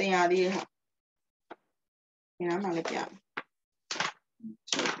ဒါမတင်ရသေးရဲ့ဟာဒီနားမှာလည်းပြမယ်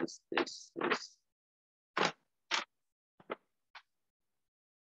so this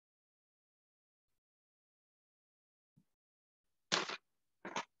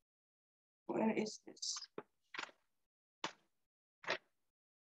where is this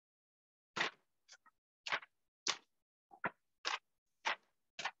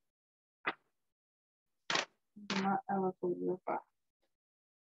not eloquent but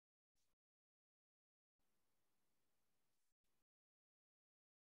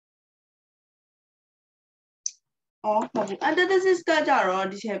ဟုတ်ပြီ antithesis ကကြတော့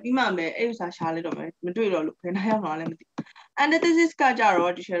ဒီချက်ပြီးမှမယ်အဲ့ဥစားရှာလိုက်တော့မယ်မတွေ့တော့လို့ဘယ်နှရောက်မှာလဲမသိ antithesis ကကြ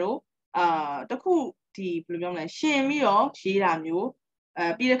တော့ဒီချက်တို့တခုဒီဘယ်လိုပြောမလဲရှင်ပြီးတော့ရေးတာမျိုး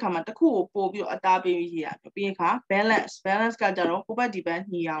ပြီးတဲ့ခါမှာတခုကိုပို့ပြီးတော့အသားပေးပြီးရေးတာမျိုးပြီးတဲ့ခါ balance ကကြတော့ဟိုဘက်ဒီဘက်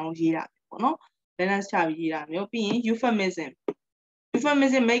ညီအောင်ရေးတာပေါ့နော် balance ချပြီးရေးတာမျိုးပြီးရင် euphemism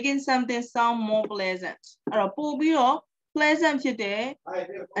making something sound more pleasant အဲ့တော့ပို့ပြီးတော့ pleasant ဖြစ်တဲ့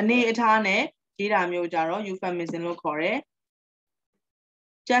အနေအထားနဲ့ရေးတာမျိုးကြတော့ euphemism လို့ခေါ်တယ်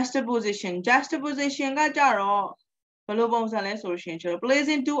juxtaposition ကကြတော့ဘယ်လိုပုံစံလဲဆိုလို့ရှိရင်ကျွန်တော်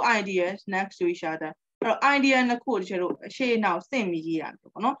placing two ideas next to each other အဲ့တော့ idea နှစ်ခုကိုကျွန်တော်ရှေ့နောက်ဆင့်ပြီးရေးတာ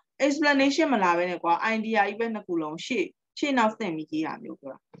မျိုးပေါ့နော် explanation မလာဘဲနဲ့ကွာ idea ကြီးပဲနှစ်ခုလုံးရှေ့နောက်ဆင့်ပြီးရေးတာမျိုး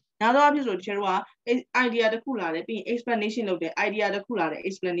ပြောတာနောက်တော့အဖြစ်ဆိုကျွန်တော်က idea တစ်ခုလာတယ်ပြီးရင် explanation လုပ်တယ် idea တစ်ခုလာတယ်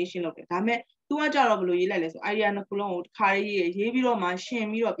explanation လုပ်တယ်ဒါပေမဲ့သူကကြတော့ဘယ်လိုရေးလိုက်လဲဆို idea နှစ်ခုလုံးကိုတစ်ခါရေးပြီးတော့မှရှင်း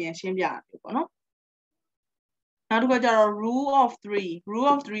ပြီးတော့ပြန်ရှင်းပြတာမျိုးပေါ့နော်နောက်တစ်ခုကကြတော့ rule of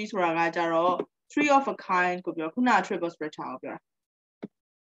 3 ဆိုတာကကြတော့ three of a kind ကိုပြောခုန triple structure ကိုပြောတာ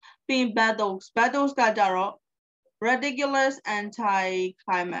ပြီးရင် battles ကကြတော့ ridiculous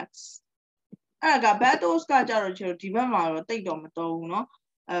anti-climax အဲ့ဒါက battles ကကြတော့ဒီဘက်မှာတော့တိတ်တော့မသုံးဘူးเนาะ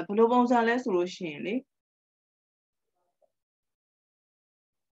ဘယ်လိုပုံစံလဲဆိုလို့ရှိရင်လေ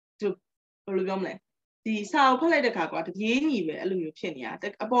ဘယ်လိုပြောမလဲဒီစာအုပ်ဖတ်လိုက်တဲ့ခါကွာတပြေးညီပဲအဲ့လိုမျိုးဖြစ်နေတာ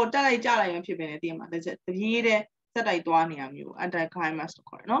အပေါ်တက်လိုက်ကြလိုက်ရင်ဖြစ်ပဲနေတည်မှာတပြေးတဲ့စက်တိုက်သွားနေတာမျိုး anticlimax လို့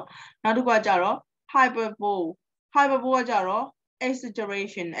ခေါ်တယ်နော်နောက်တစ်ခုကကြတော့ hyperbole ကကြတော့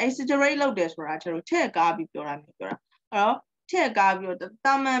exaggerate လုပ်တယ်ဆိုတာကျတော့ထည့်ကားပြီးပြောတာမျိုးပြောတာအဲ့တော့ထည့်ကားပြီးတော့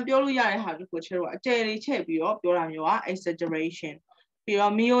တာမန်ပြောလို့ရတဲ့ဟာမျိုးကိုကျတော့အကျယ်လေးထည့်ပြီးတော့ပြောတာမျိုးက exaggeration ပြီး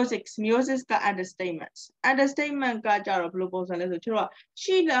တော့ meiosis က understatement ကကြတော့ဘယ်လိုပုံစံလဲဆိုကျတော့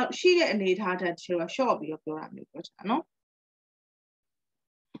ရှိတဲ့အနေအထားတက်ကျတော့ short ပြီးတော့ပြောတာမျိုးပြောချင်တာနော်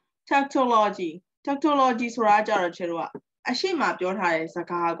tautology ဆိုတာကြတော့ကျတော့အရှိမပြောထားတဲ့စ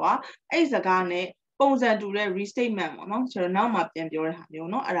ကားကွာအဲ့စကားနဲ့ပုံစံတူတဲ့ restatement ပေါ့နော်ကျတော့နောက်မှပြန်ပြောတဲ့ဟာ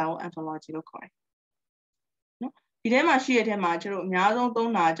မျိုးနော်အဲ့ဒါကို anthology လို့ခေါ်တယ်နော်ဒီထဲမှာရှိတဲ့ထဲမှာကျတော့အများဆုံး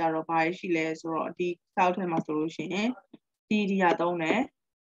သုံးတာကြတော့ဘာရှိလဲဆိုတော့ဒီစာအုပ်ထဲမှာဆိုလို့ရှိရင်ဒီဟာသုံးတယ်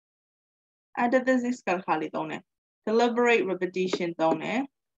antithesis ကခါလေးသုံးတယ် deliberate repetition သုံးတယ်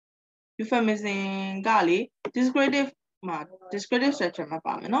euphemism ကလေ descriptive structure မှာ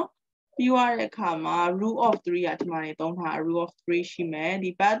ပါမယ်နော်ပြီးသွားတဲ့အခါမှာ rule of 3 ကဒီမှာနေသုံးထား rule of 3 ရှိမယ်ဒီ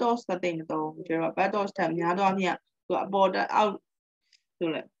pathos ကတိတ်မသုံးဘူးကျတော့ pathos ထက်များတော့မြတ်သူအပေါ်တက်အောက်ဆို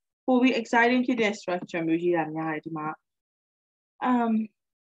လဲပိုပြီး exciting ဖြစ်တဲ့ structure မျိုးကြီးတာများတယ်ဒီမှာ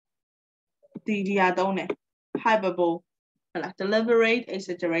ဒီဟာသုံးတယ် hyperbole ဟုတ်လား deliberate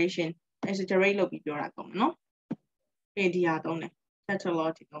exaggerate လို့ပြီးပြောတာသုံးနော်ဒီဟာသုံးတယ်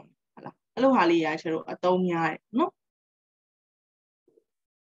tautology သုံးတယ်ဟုတ်လားအဲ့လိုဟာလေးရာကျတော့အသုံးများတယ်နော်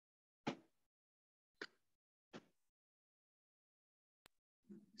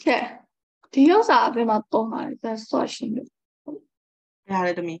ချက်ဒီဥစ္စာအပြင်မှာသုံးတာလေ that's what she knew ရတ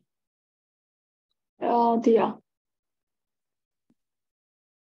ယ်တမီးဒီอ่ะ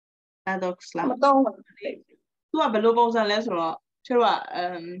paradox လားမသုံးဘူးသူကဘယ်လိုပုံစံလဲဆိုတော့ကျတော့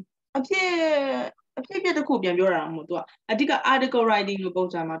အဖြစ်တစ်ခုပြန်ပြောတာမဟုတ်သူကအဓိက article writing လို့ပုံ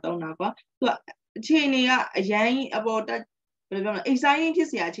စံမှာသုံးတာကွာသူကအခြေအနေကအရင်အပေါ်တက်ဘယ်လိုပြောမလဲ exciting ဖြစ်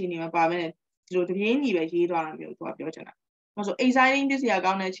စရာအခြေအနေမှာပါမယ်ဒီလိုတပြေးညီပဲရေးသွားတာမျိုးသူကပြောချင်တာမဆို exciting ဖြစ်စရာ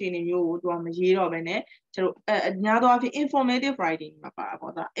ကောင်းတဲ့အခြေအနေမျိုးကိုသူကမရေးတော့ဘဲနဲ့ကျတော့အများသောအားဖြင့် informative writing မှာပါတာ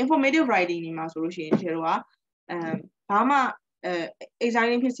ပေါ့ဒါ informative writing တွေမှာဆိုလို့ရှိရင်ကျတော့ဘာမှ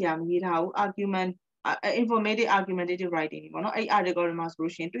exciting ဖြစ်စရာမရေးထားဘူး informative argumentative writing ပေါ့နော်အဲ့ article တွေမှာဆို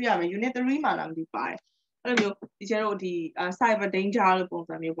လို့ရှိရင်တွေ့ရမယ် unit 3 မှာလာမသိပါတယ်အဲ့လိုမျိုးဒီကျတော့ဒီ cyber danger လို့ပုံ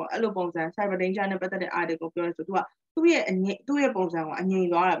စံမျိုးပေါ့အဲ့လိုပုံစံ cyber danger နဲ့ပတ်သက်တဲ့ article ပြောရဲဆိုသူကသူ့ရဲ့ပုံစံကအငြိမ်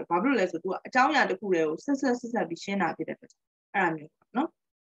သွားတာပဲဘာဖြစ်လို့လဲဆိုသူကအကြောင်းအရာတစ်ခုတည်းကိုဆက်ပြီးရှင်းတာဖြစ်တဲ့အတွက်အဲ့ဒါမျိုးနော်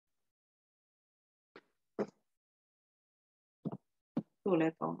ဆိုလဲ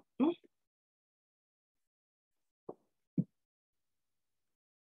တော့နော်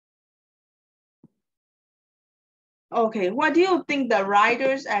Okay, what do you think the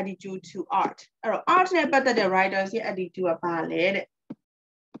writer's attitude to art? Art နဲ့ပတ်သက်တဲ့ writers ရဲ့ attitude ကဘာလဲတဲ့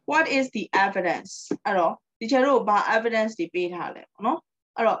What is the evidence? ဒီကျတော့ဘာ evidence တွေပေးထားလဲပေါ့နော်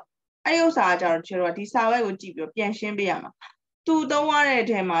အဲ့ဥစ္စာကကြတော့ကျတော့ဒီစာဝဲကိုကြည့်ပြီးတော့ပြန်ရှင်းပေးရမှာသူသုံးရတဲ့အ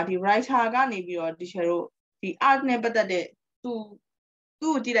ထဲမှာဒီ writer ကနေပြီးတော့ဒီကျတော့ဒီ art နဲ့ပတ်သက်တဲ့သူ့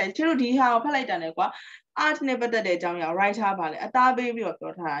ကိုကြည့်လိုက်ကျတော့ဒီဟာကိုဖတ်လိုက်တာနဲ့ကွာ art နဲ့ပတ်သက်တဲ့အကြောင်းအရာ writer ပါလေအသားပေးပြီးတော့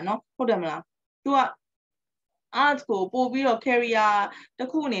ပြောထားတာနော်ဟုတ်တယ်မလားသူကart ကိုပို့ပြီးတော့ career တစ်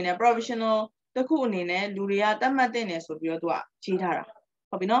ခုအနေနဲ့ professional တစ်ခုအနေနဲ့လူတွေကတတ်မှတ်တင်တယ်ဆိုပြီးတော့သူကရေးထားတာ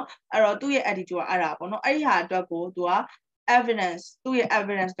ဟုတ်ပြီနော်အဲ့တော့သူ့ရဲ့ attitude ကအဲ့ဒါပေါ့နော်အဲ့ဒီဟာအတွက်ကိုသူက evidence သူ့ရဲ့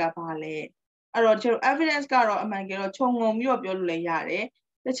evidence ကဘာလဲအဲ့တော့ကျွန်တော် evidence ကတော့အမှန်ကတော့ခြုံငုံပြီးတော့ပြောလို့လည်းရတယ်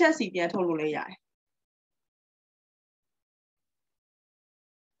တစ်ချက်စီပြန်ထုတ်လို့လည်းရတယ်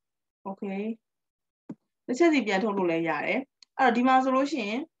okay တစ်ချက်စီပြန်ထုတ်လို့လည်းရတယ်အဲ့တော့ဒီမှာဆိုလို့ရှိ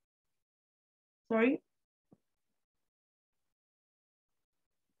ရင် sorry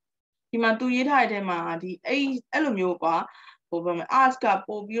ဒီမှာသူရေးထားတဲ့ထဲမှာဒီအဲ့လိုမျိုးကွာဟိုဘာမလဲ art က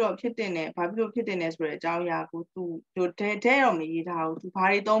ပို့ပြီးတော့ဖြစ်တင်တယ်ဘာဖြစ်လို့ဖြစ်တင်တယ်ဆိုတဲ့အကြောင်းအရာကိုသူတဲ့တော့မရေးထားဘူးသူဘာ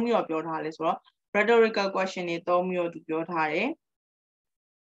တွေသုံးပြီးတော့ပြောထားလဲဆိုတော့ rhetorical question တွေသုံးပြီးတော့သူပြောထားတယ်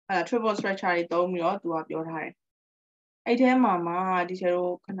triple structure တွေသုံးပြီးတော့သူကပြောထားတယ်အဲ့ထဲမှာဒီကျ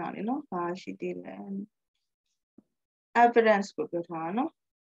တော့ခဏလေးနော်ဘာရှိသေးလဲ evidence ကိုပြောထားတာနော်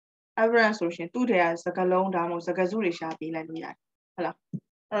evidence ဆိုရှင်သူ့ထဲကစကားလုံးဒါမှမဟုတ်စကားစုတွေရှာပေးလိုက်လို့ရတယ်ဟုတ်လား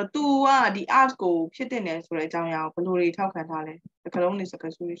အဲ့တော့ तू ကဒီ art ကိုဖြစ်တင်တယ်ဆိုတဲ့အကြောင်းအရာကိုဘယ်လိုတွေထောက်ခံထားလဲစကားလုံးတွေစ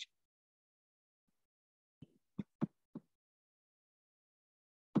ကားစုတွေ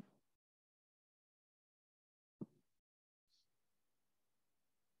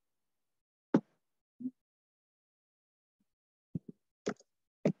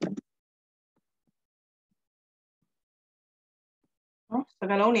နော်စ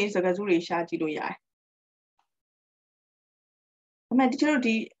ကားလုံးတွေစကားစုတွေရှာကြည့်လို့ရတယ်အမေတချို့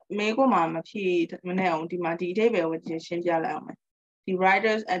ဒီမေးခွန်းမှာမဖြေမနဲ့အောင်ဒီမှာဒီအဓိပ္ပာယ်ကိုရှင်းပြလိုက်အောင်မယ် The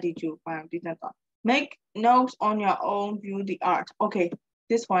writer's attitude. Make notes on your own, view the art. Okay,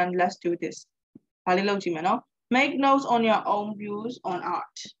 this one, let's do this. Make notes on your own views on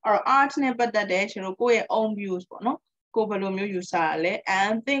art. Or art never that go your own views, no?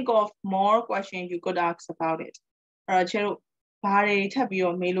 And think of more questions you could ask about it. Rhetorical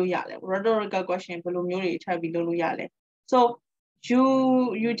question. So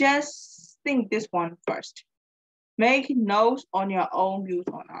you just think this one first. Make notes on your own views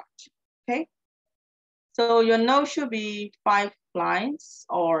on art. Okay. So your note should be 5 lines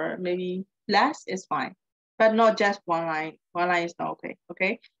or maybe less is fine, but not just 1 line. 1 line is not okay.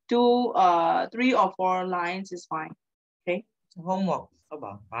 Okay. 2, 3 or 4 lines is fine. Okay. Homework.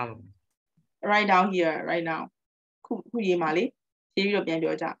 Right down here, right now.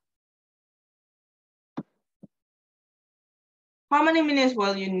 How many minutes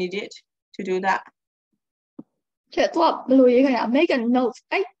will you need it to do that? Make a note.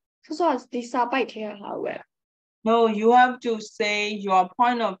 These are by here, however. No, you have to say your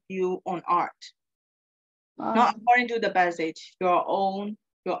point of view on art. Not according to the passage, your own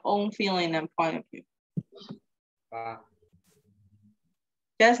feeling and point of view.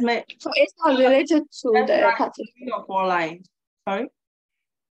 Just make. So it's not related to the passage. 3 or 4 lines. Sorry?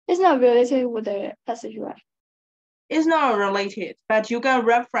 It's not related with the passage, right? It's not related, but you can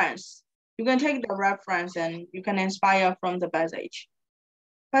reference. You can take the reference and you can inspire from the passage.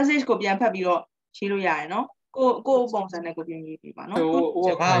 Passage ကိုပြန်ဖတ်ပြီးတော့ရေးလို့ရတယ်နော်ကိုပုံစံနဲ့ကိုပြင်ရေးပြပါနော်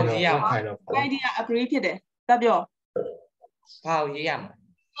What kind of idea agree ဖြစ်တယ်တက်ပြော ဘာကိုရေးရမှာ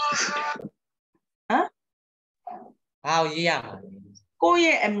ဟမ် ဘာကိုရေးရမှာ ကိုယ့်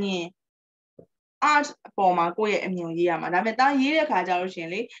ရဲ့အမြင် art အပေါ်မှာကိုယ့်ရဲ့အမြင်ကိုရေးရမှာဒါပေမဲ့တားရေးတဲ့ခါကျလို့ရှိရ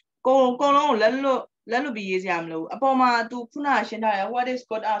င်လေကိုလုံးကိုလက်လွတ်ပြီးရေးစရာမလိုဘူးအပေါ်မှာ तू ခုနရှင်းထားတယ် what is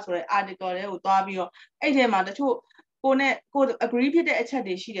good art ဆိုတဲ့ article တွေကိုသွားပြီးတော့အဲ့ထဲမှာတချို့ကို agree ဖြစ်တဲ့အချက်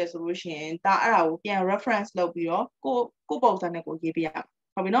တွေရှိတယ်ဆိုလို့ရှိရင်ဒါအဲ့ဒါကိုပြန် reference လုပ်ပြီးတော့ကိုပုံစံနဲ့ကိုရေးပြရမှာ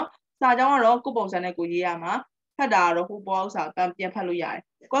ဟုတ်ပြီနော်စာကြောင်းကတော့ကိုပုံစံနဲ့ကိုရေးရမှာဖတ်တာကတော့ဟိုပေါ်ဥစ္စာပြန်ဖတ်လို့ရတယ်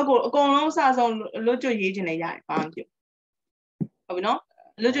ကိုအကုန်လုံးစာဆုံးလွတ်ကျွတ်ရေးခြင်းနဲ့ရတယ်ဘာမှမဖြစ်ဟုတ်ပြီနော်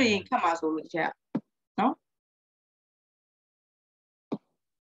လွတ်ကျွတ်ရေးခတ်မှာဆိုလို့တစ်ချက်နော်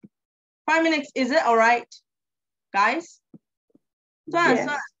 5 minutes is it all right guys Yes.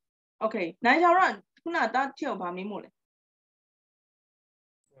 Okay နိုင်ချောင်ရခုနတားချက်ကိုဗာမေးမို့လဲ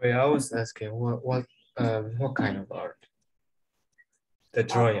Wait, I was asking what kind of art? The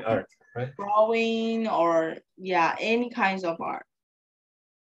drawing art, right? Drawing or yeah, any kinds of art.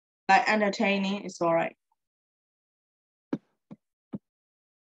 Like entertaining is all right.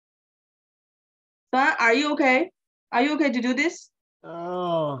 Son, are you okay? Are you okay to do this?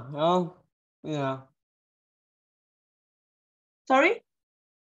 Oh, well, yeah. Sorry?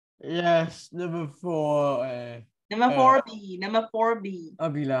 Yes, number 4. Number 4B. Number 4B.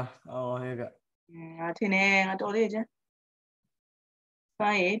 Abila. Oh, here we go. ငါထင်တယ်ငါတော်လေးချင်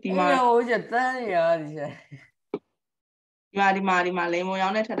ဆိုင်ရေဒီမှာ 我觉得呀，这些。ဒီမှာလိမ်မုံရော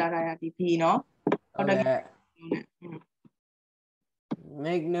င်းနဲ့ထပ်ထားတာဒီ B နော်ဟုတ်တယ် Okay.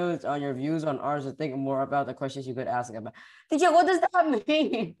 Make notes on your views on art to think more about the questions you could ask about. Teacher, what does that mean?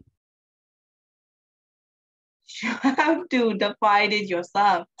 You have to define it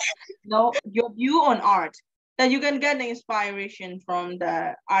yourself. No, your view on art. That you can get the inspiration from the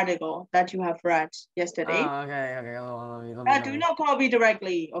article that you have read yesterday. Oh, okay. Let me Do not copy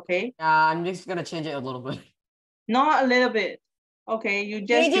directly, okay? I'm just gonna change it a little bit. Not a little bit. Okay, you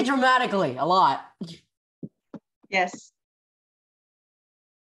just Change it dramatically, a lot. yes.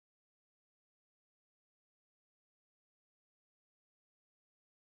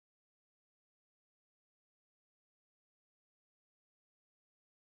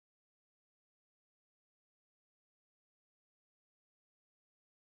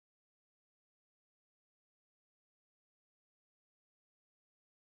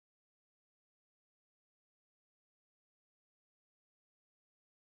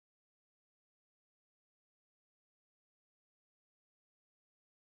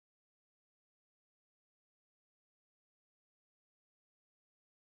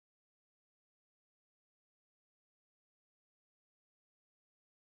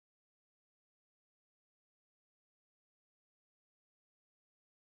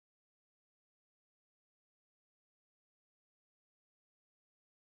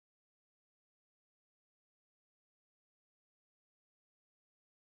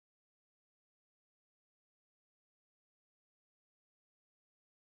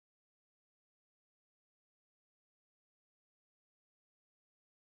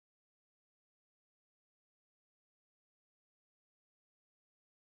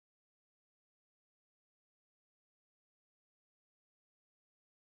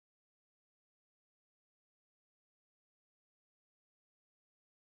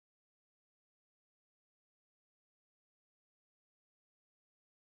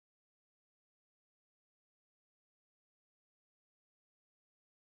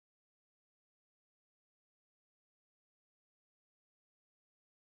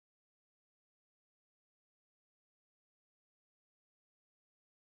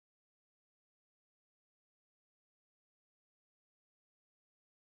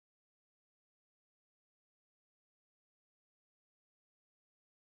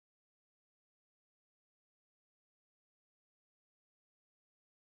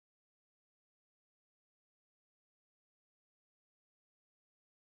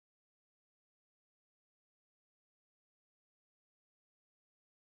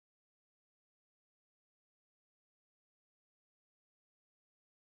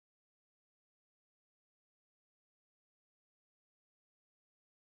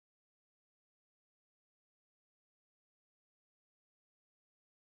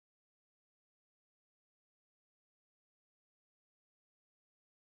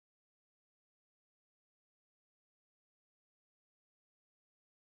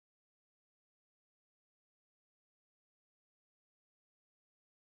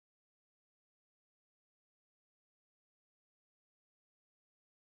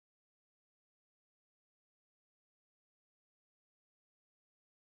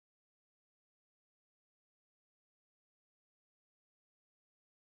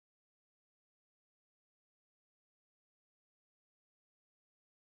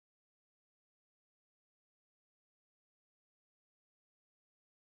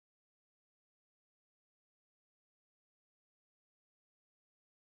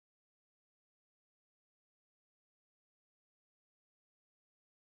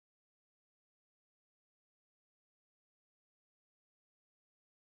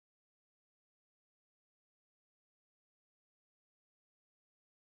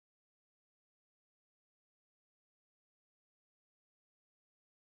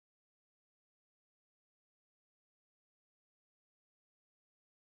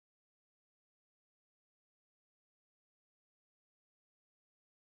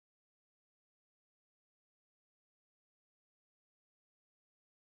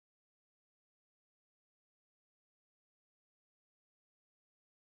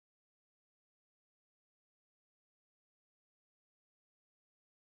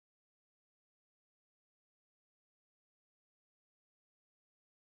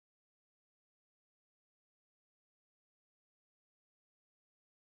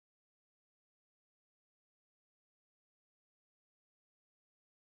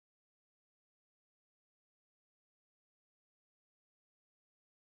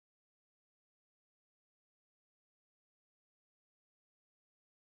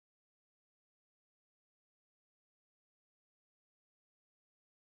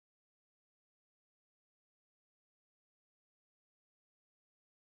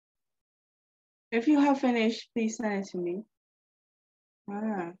 If you have finished, please send it to me.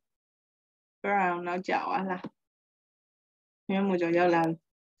 Brown, now 脚啊啦，因为我就要来。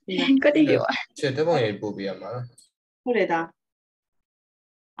có đi rồi. Chuyện thế mọi người bù bìa mà. Who did that?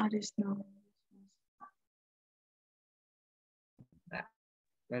 Artist no.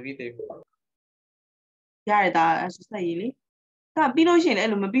 မပြီးသေးဘူး ရတယ်ဒါအဲ့ဆက်ရေးလေဒါပြီးလို့ရှိရင်လည်း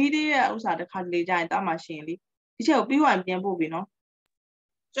အဲ့လိုမပြီးသေးတဲ့ဥစ္စာတစ်ခါတလေကြာရင်တာမှရှင်လေဒီချက်ကိုပြီးသွားရင်ပြန်ပို့ပြီနော်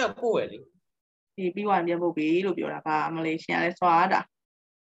ကြောက်ပို့ရလေ ဒီပြီးသွားရင်ပြန်ပို့ပြီလို့ပြောတာဗာမလေးရှင်ကလည်းစွာတာ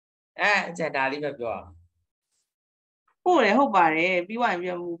အချက်ဒါလေးပဲပြောအောင် ပို့တယ်ဟုတ်ပါတယ်ပြီးသွားရင်ပြ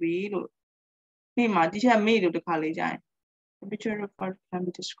န်ပို့ပြီလို့ဒီမှာဒီချက်မေ့လို့တစ်ခါလေကြာရင် The picture of art can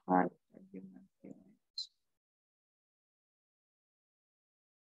be described as human feelings.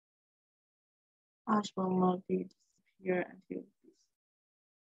 Art will not disappear until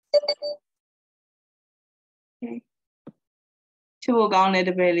this. Okay. ချစ်ဖို့ကောင်းတဲ့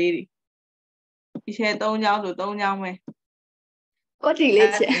တပည့်လေးတွေဒီချက်3ချောင်းဆို3ချောင်းပဲ Có gì lên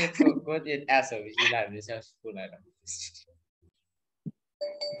chị? ကိုဒီအဲ့ဆိုပြီးလိုက်ပြီးဆက်ပို့လိုက်တော့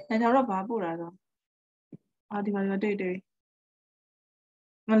အဲ့တော့ဘာပို့တာတော့ဒီမှာတွေ့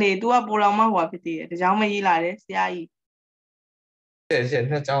မလေး तू ကပို့တော်မှဟိုဖြစ်သေးတယ်တကြောင်မရေးလာတယ်ဆရာကြီး Chuyện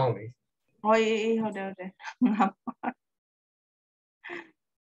nó cho mình. ဟောအေးဟုတ်တယ်ငါ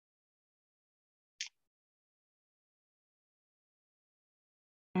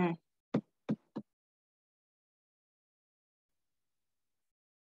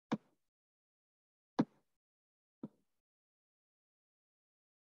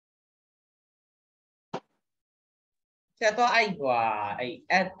ဆက်တော့အဲ့ကွာအဲ့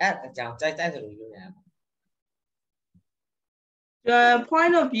အကြောင်းကြိုက်ဆိုလို့ပြောရမှာ The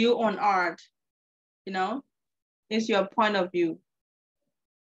point of view on art, you know, is your point of view.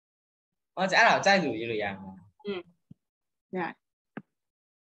 ဟောအဲ့တော့ကြိုက်လို့ရေးလို့ရမှာ Yeah.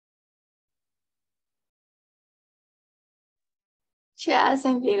 Chị đã xem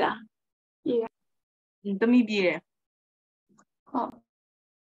gì là? သမီးပြေးတယ် Ờ.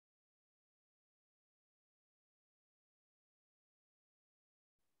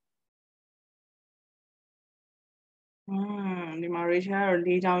ဒီမှာ Rachel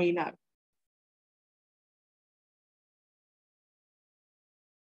 4ချောင်းရေးလာပြီ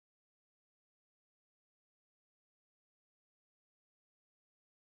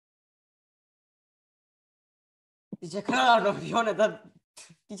ဒီချက်ခဏတော့ပြောနေတာ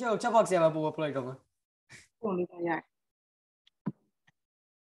ဒီချက်ကိုချက်ပေါက်ဆရာမပို့ပလိုက်တော့မှာ ပုံလေးပါရိုက်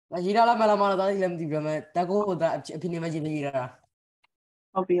ဒါရေးရလားမလားမလားဒါလည်းမသိဘူးမဲ့တကောဒါအဖြစ်နေမှရေးနေရတာ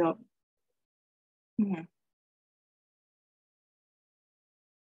ဟုတ်ပြီဟုတ်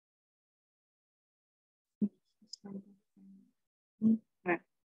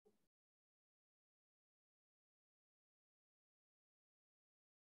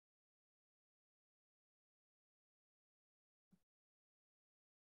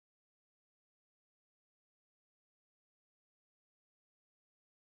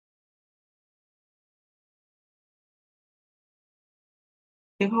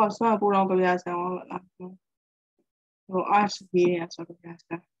ဒီခေါ်ဆောပူတော်ကြပြဆန်ဟုတ်လားဟို art ရေးရဆောကြပြဆ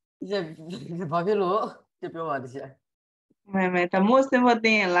န် ဒီချက်ဘာဖြစ်လို့ပြောပါဒီချက် မဲ the most simple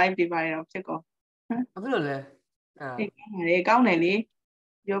thing in life ဒီပါရတော့ဖြစ်ကော ဘာဖြစ်လို့လဲ ကောင်းတယ်လေ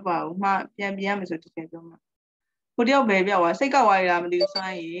ပြောပါဦးမှပြန်ရမယ်ဆိုတကယ်ပြောမှာဟိုတယောက်ပဲပြောသွားစိတ်ကောက်သွားရလားမသိဘူးစွ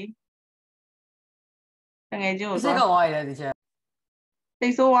မ်းရည်တကယ်ချင်းကို စိတ်ကောက်သွားရတယ်ဒီချက် စိ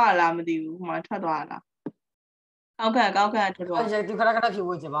တ်ဆိုးသွားလားမသိဘူးဟိုမှာထွက်သွားလားကောက်ခန့်ထွက်သွား အဲ့ဒီခဏခဏဖြစ်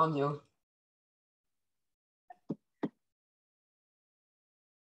ဖို့ချက်ပါမပြော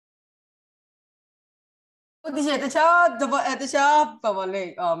ဒီချက်တခြားပါလေ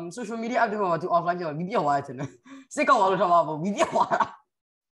social media app တွေမှာသူ offline ပြောပြီးပြောသွားတယ်နော်စိတ်ကောက်သွားလို့ထားပါဘူးပြီးပြောသွားတာ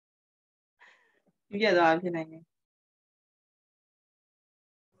ပြည့်သွားဖြစ်နိုင်တယ်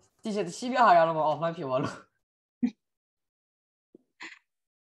ဒီချက်ရှိပြဟာရတော့ offline ဖြစ်သွားလို့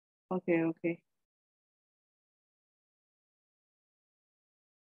Okay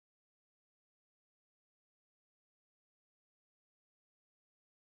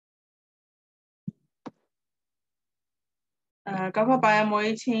ကောက်ခတ်ပါရ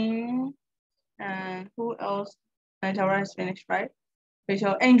မွေးချင်း who else Natalia is finished right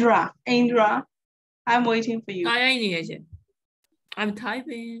Rachel Indra I'm waiting for you အားရိုက်နေရဲ့ရှင် I'm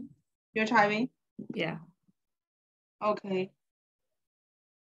typing you're typing yeah okay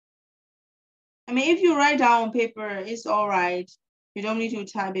I mean if you write down on paper it's all right you don't need to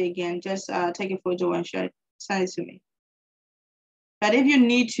type it again just take a photo and send it to me but if you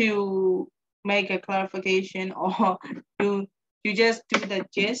need to make a clarification or you just do the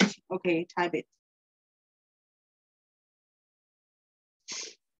gist okay type it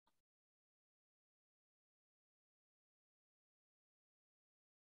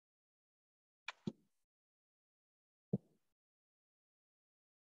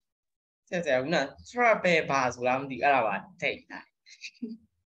ဆက်ဆက်ခုန travel ဘာဆိုလားမသိအဲ့ဒါပါထိတ်တာ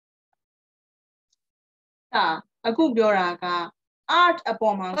အခုပြောတာက art အ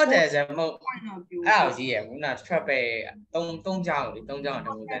ပေါ်မှာ ဟုတ်တယ်ဆရာမဟုတ် point of view အဲ့ဒါကိုရေးရခုန travel သုံးချောင်းလေသုံးချောင်းတ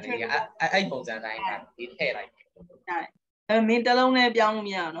မှုတန်နေအဲ့ပုံစံတိုင်းကဒီထည့်လိုက်တယ် မင်းတစ်လုံးနဲ့ပြောင်းလို့မ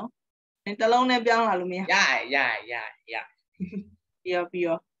ရနော်မင်းတစ်လုံးနဲ့ပြောင်းလာလို့မရ ရ ပြီး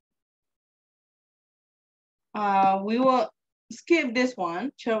တော့ we will skip this one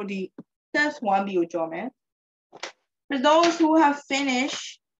ကျွန်တော်ဒီ test 1 ကိုကြော်မယ် for those who have finished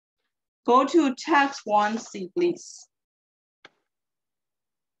go to text 1C please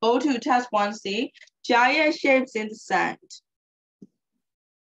go to text 1C giant shapes in the sand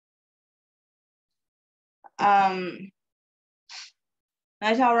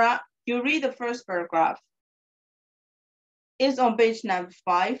Naishara, you read the first paragraph. It's on page number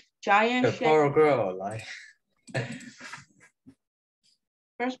 5. Giant The shape. paragraph like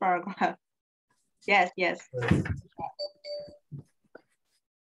First paragraph. Yes.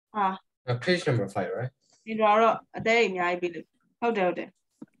 page number 5, right? In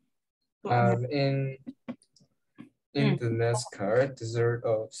the Nazca desert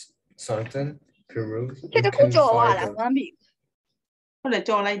of southern Peru, you can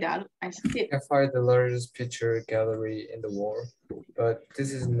find the largest picture gallery in the world, but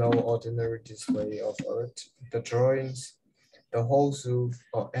this is no ordinary display of art. The drawings, the whole zoo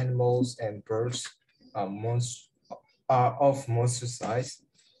of animals and birds are of monster size,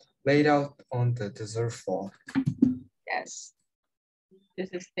 laid out on the desert floor. Yes.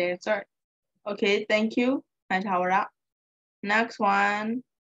 This is the answer. Okay, thank you. Next one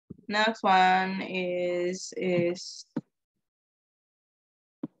is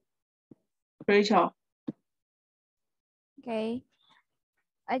Rachel. Okay.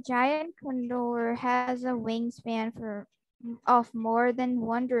 A giant condor has a wingspan of more than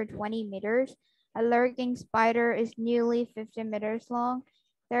 120 meters. A lurking spider is nearly 50 meters long.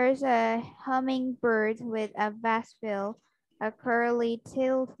 There is a hummingbird with a vast bill, a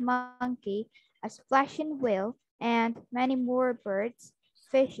curly-tailed monkey, a splashing whale, and many more birds,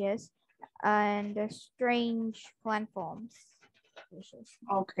 fishes, and strange plant forms.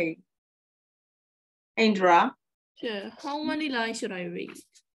 Okay. Indra. Sure. How many lines should I read?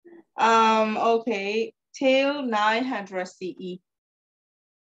 Okay. Till 900 CE.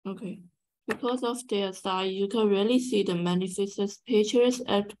 Okay. Because of their size, you can really see the manifested pictures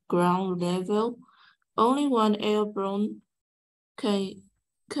at ground level. Only one airborne can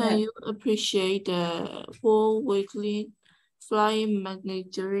you appreciate the whole weekly flying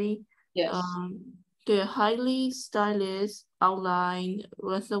magnitude. Yes. The highly stylized outline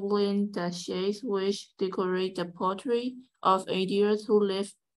resembling the shades which decorate the pottery of idiots who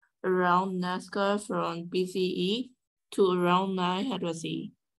lived around Nazca from BCE to around 900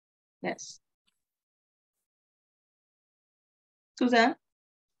 CE. Yes. Susan,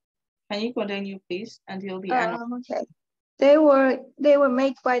 can you continue please until the end? Okay. They were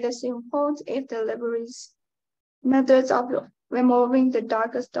made by the same point if the laboratories methods of removing the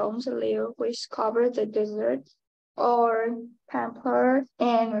darker stones layer which cover the desert or pamper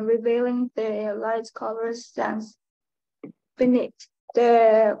and revealing the light covered sands beneath.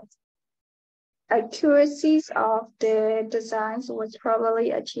 The accuracy of the designs was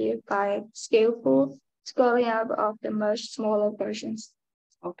probably achieved by skillful scaling up of the much smaller versions.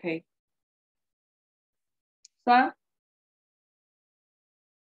 Okay. So,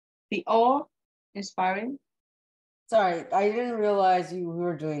 the awe-inspiring. Sorry, I didn't realize you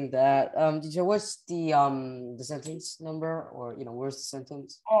were doing that. Teacher, what's the sentence number, or where's the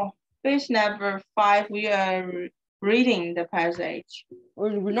sentence? Oh, page number 5. We are reading the passage.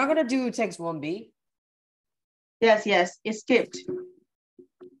 We're not gonna do text 1B. Yes, it skipped.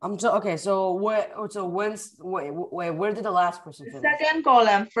 Okay. So where did the last person finish? Second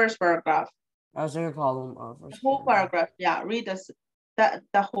column, first paragraph. Second column, first. The whole paragraph. Yeah, read the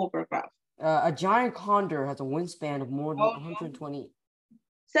whole paragraph. A giant condor has a wingspan of more than 120.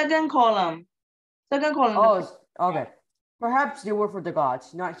 Second column. Oh, okay. Perhaps they were for the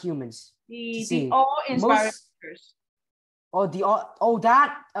gods, not humans. The awe-inspiring pictures.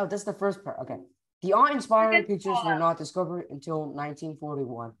 That's the first part. Okay. The awe-inspiring pictures were not discovered until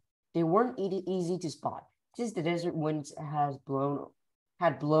 1941. They weren't easy to spot, since the desert winds had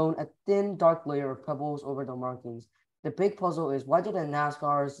blown a thin, dark layer of pebbles over the markings. The big puzzle is, why did the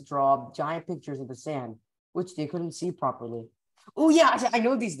NASCARs draw giant pictures of the sand, which they couldn't see properly? Oh yeah, I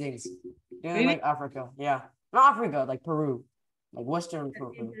know these things. They're in like Africa. Yeah, not Africa, like Peru, like Western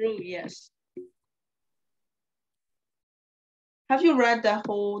Peru. Peru, yes. Have you read the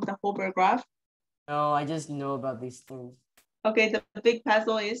whole paragraph? No, I just know about these things. Okay, the big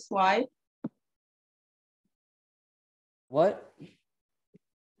puzzle is why What?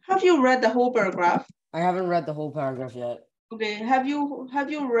 Have you read the whole paragraph? I haven't read the whole paragraph yet. Okay, have you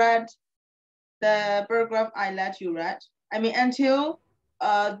read the paragraph I let you read? I mean, until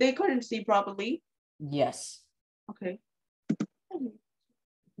they couldn't see properly. Yes. Okay.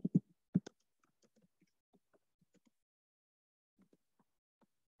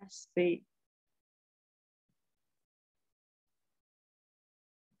 Let's see.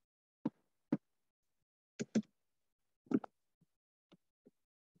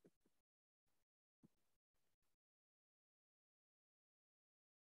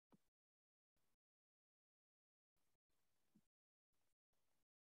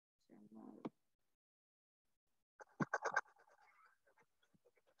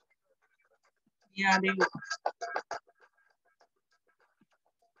 Yeah, they will.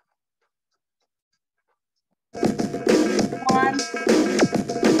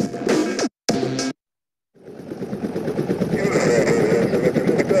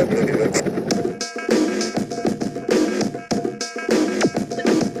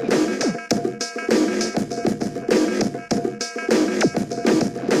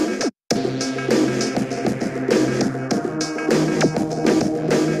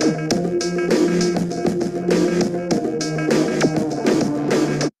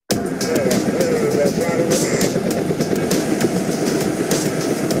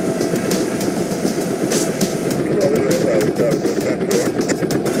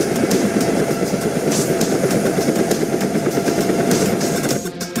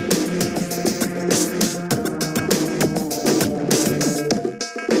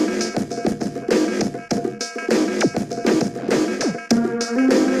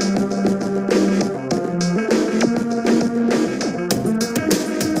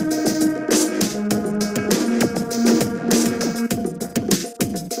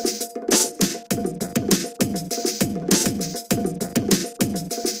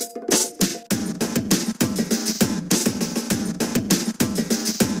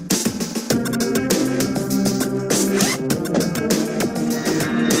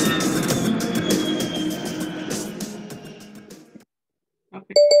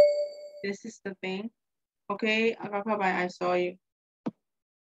 Okay, this is the thing. Okay, Akakabai, I saw you.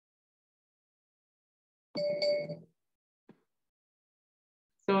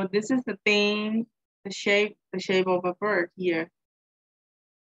 So this is the thing, the shape of a bird here.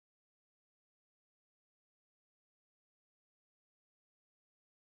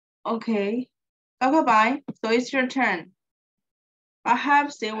 Okay, Akakabai, so it's your turn.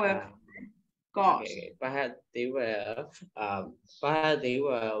 Perhaps they were gods. Okay, perhaps they were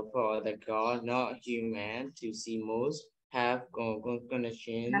for the god, not human, to see most have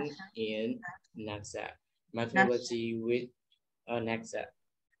connection in Naxa mythology with Naxa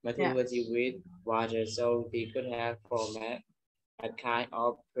mythology with water, so they could have formed a kind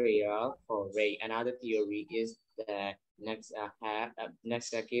of prayer for rain. Another theory is that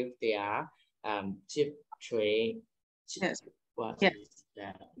Naxa give their chip tray. Yes. What Yes. is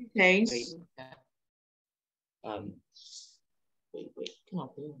that? Place. Wait, come on,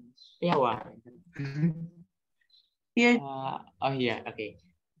 yeah, Here. Oh yeah, okay.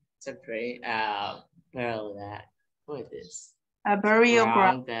 So great. Pearl that. What is this? A burial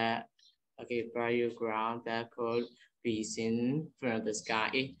ground. Burial ground that could be seen from the sky.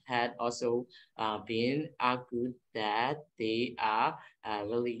 It had also been argued that they are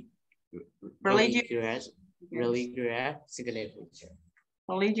religious significance.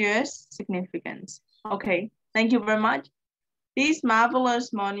 Religious significance. Okay, thank you very much. These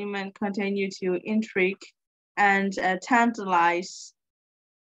marvelous monuments continue to intrigue and tantalize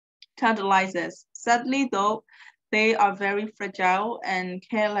us. Sadly, though, they are very fragile and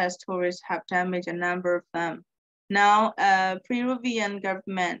careless tourists have damaged a number of them. Now, the Peruvian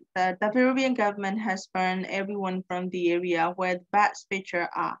government has burned everyone from the area where the bad pictures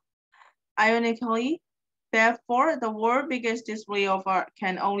are. Ironically, therefore, the world's biggest display of art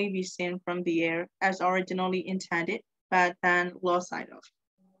can only be seen from the air as originally intended, but then lost sight of.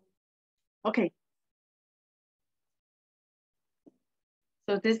 Okay.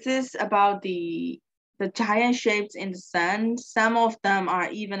 So this is about the giant shapes in the sun. Some of them are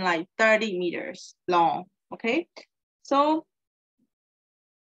even like 30 meters long, okay? So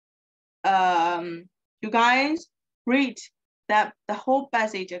you guys read the whole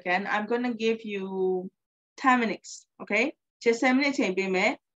passage again. I'm gonna give you 10 minutes, okay? Just 10 minutes ချိန်ပေးမ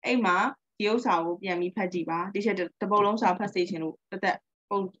ယ်။အဲ့မှာဒီဥစ္စာကိုပြန်ပြီးဖတ်ကြည့်ပါ။ဒီချက်တစ်ပုဒ်လုံးစာဖတ်စေချင်လို့တစ်သက်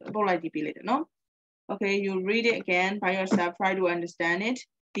ပုတ်လိုက်ပြီးပေးလိုက်တယ်နော်။ Okay, you read it again by yourself, try to understand it.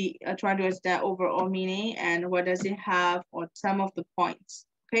 Try to understand overall meaning and what does it have or some of the points,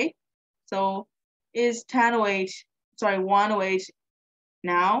 okay? So it's 10:08 sorry, 108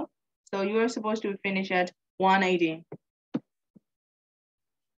 now. So you are supposed to finish at 180.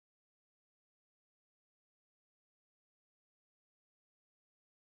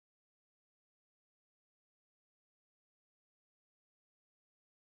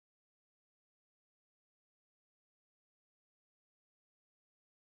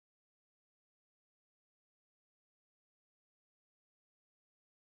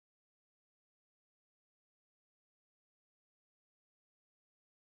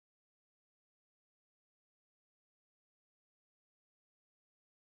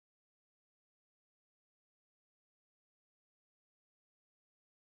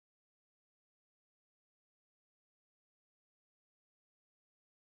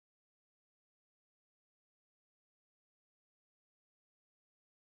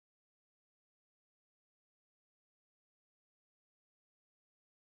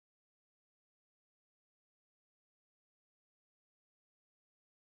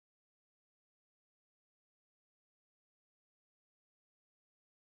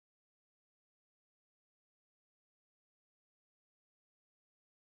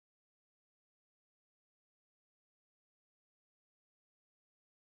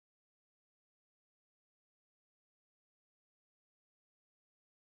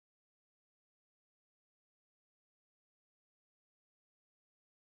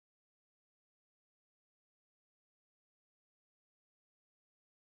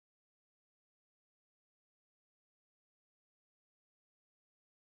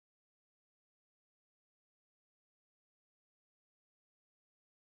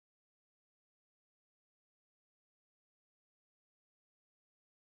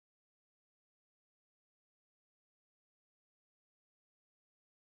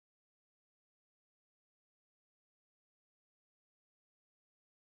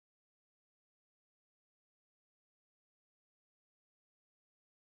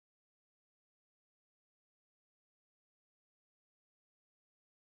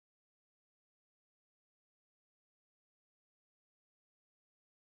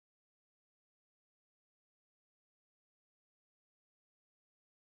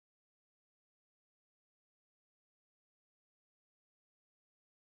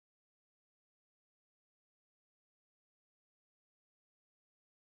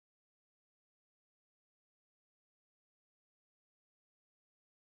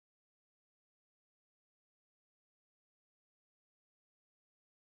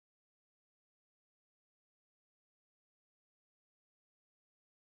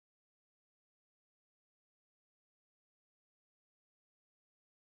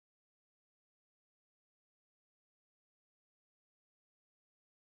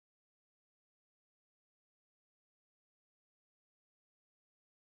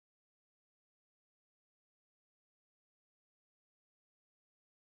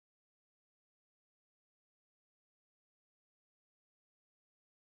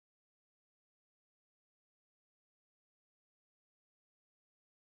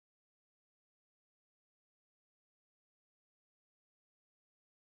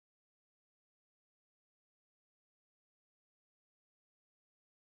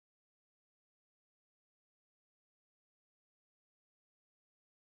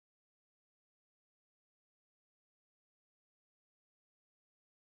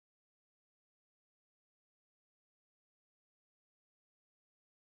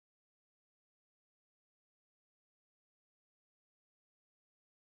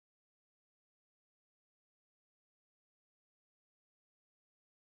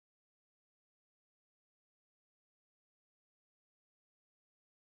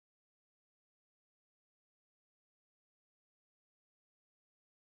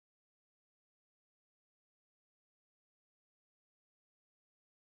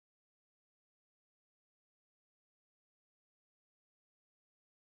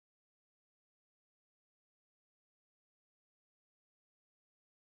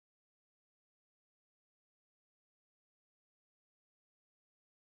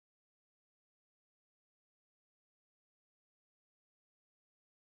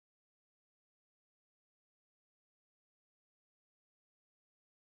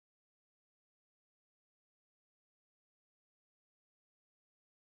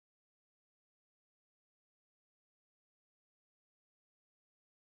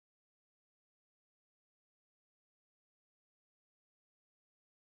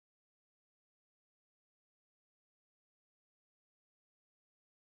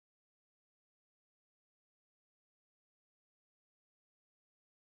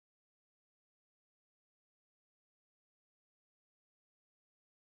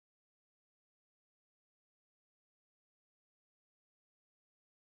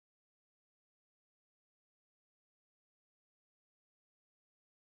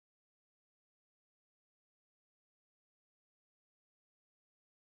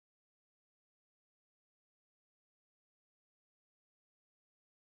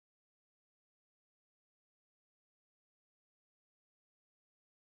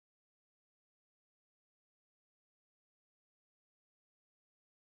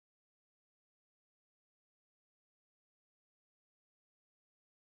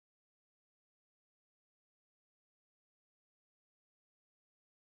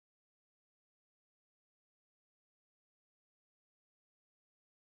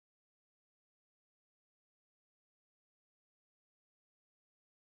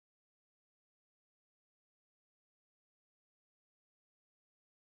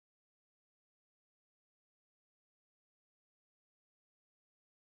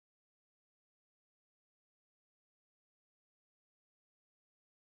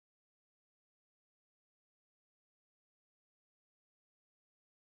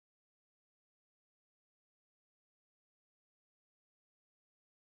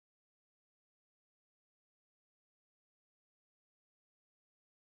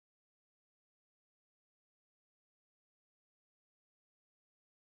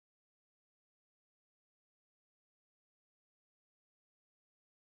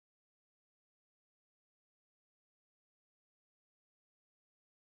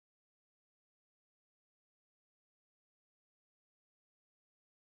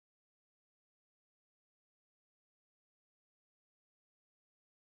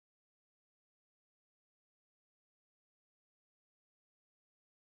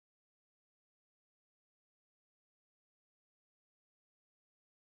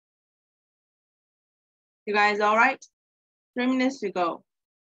 You guys all right? 3 minutes to go.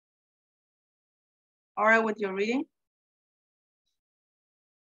 All right with your reading?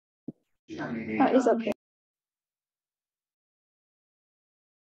 It's okay.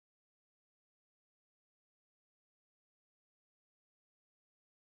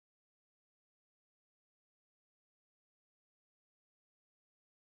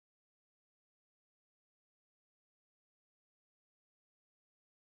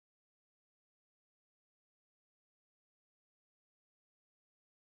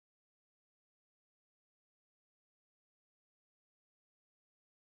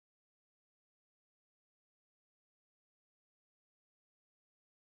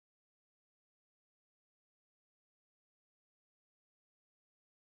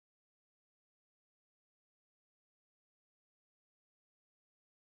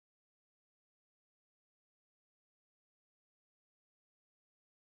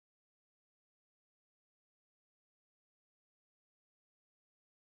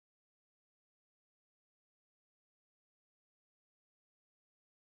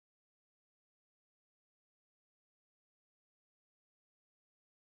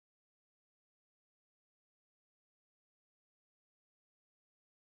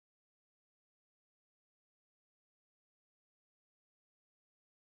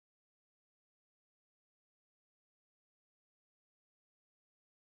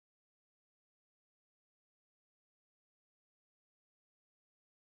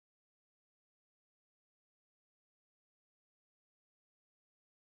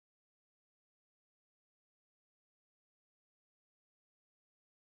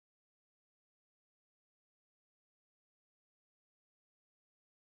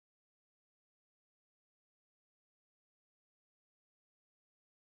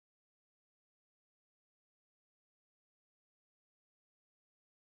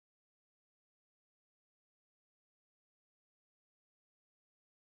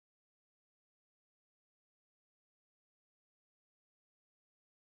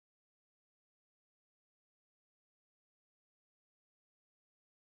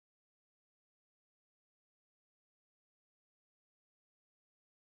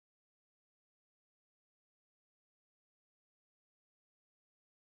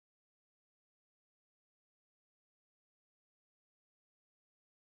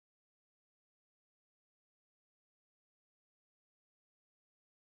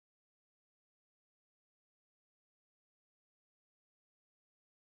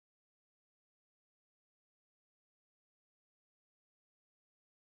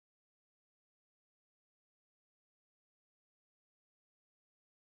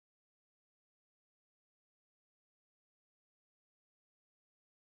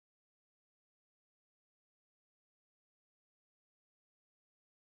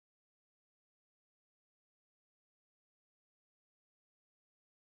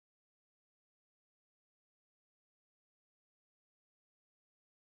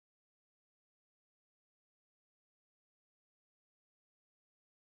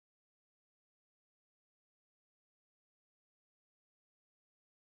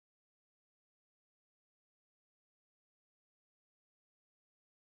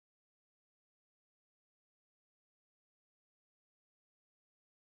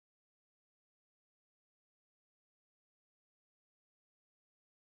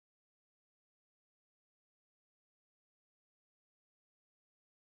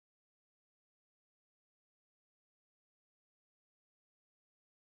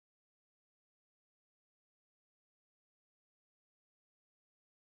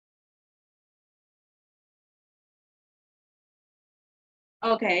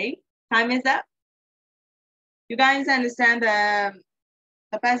 Okay, time is up. You guys understand the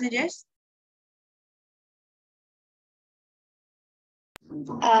passages?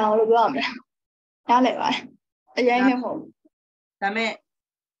 Vâng. Nói lại vậy. Giấy theo hồn.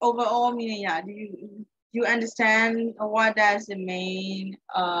 Overall meaning, yeah. Do you understand what does it mean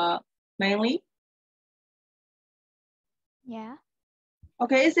mainly? Yeah.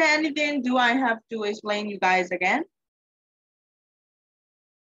 Okay, is there anything do I have to explain you guys again?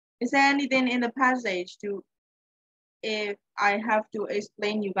 Is there anything in the passage if I have to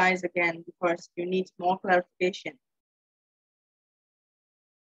explain you guys again because you need more clarification?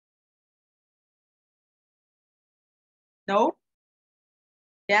 No?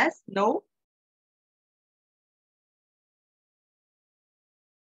 Yes? No?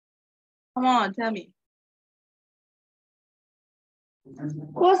 Come on, tell me.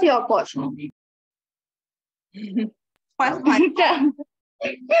 What's your question? What's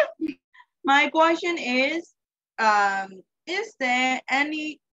my question is there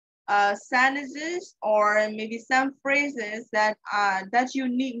any sentences or maybe some phrases that you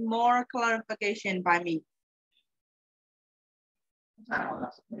need more clarification by me.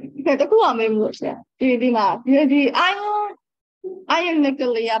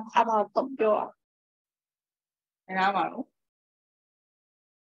 Ironically about the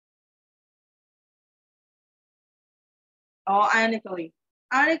Oh, ironically.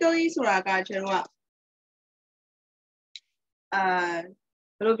 Ironicallyဆိုတာကကျတော့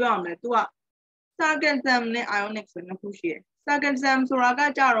ဘယ်လိုပြောရမလဲ तू က sarcasm နဲ့ ironic ဆိုနှစ်ခုရှိတယ် sarcasm ဆိုတာက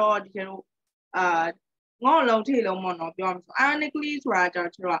ကြတော့ဒီကျတော့ငေါ့လုံးထိလုံးပေါ့နော်ပြောရမှာဆို ironically ဆိုတာကြ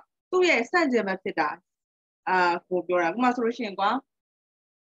တော့ကျတော့သူ့ရဲ့ဆန့်ကျင်ဘက်ဖြစ်တာကိုပြောတာဥပမာဆိုလို့ရှိရင်ကွာ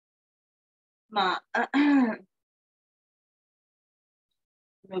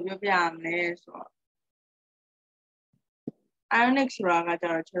ဘယ်လိုပြောပြရမလဲဆိုတော့ ironic ဆိုတာကကြ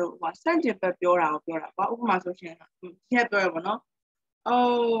တော့ကျတော့ဟိုဆန့်ကျင်ဘက်ပြောတာကိုပြောတာကွာဥပမာဆိုရှင်ဒီကပြောရပါတော့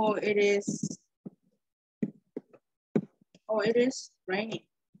oh it is raining.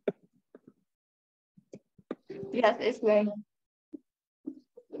 Yes, it's raining.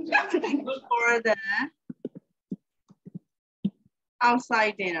 Look for the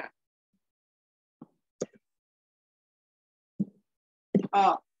outside dinner.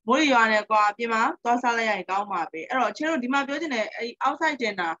 Oh မိုးရွာနေကွာအပြင်မှာသွားစားလိုက်ရရင်ကောင်းမှာပဲအဲ့တော့ချင်းတို့ဒီမှာပြောချင်တယ်အဲ့ outside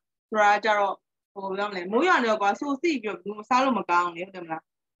dinner ဆိုတာကြတော့ဟိုပြောမလဲမိုးရွာနေကွာစိုးစိပြောဘူးမစားလို့မကောင်းလေဟုတ်တယ်မလား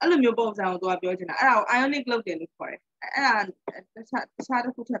အဲ့လိုမျိုးပုံစံကိုသူကပြောချင်တာအဲ့ဒါကို ionic လုပ်တယ်လို့ခေါ်တယ်အဲ့ဒါတခြားတ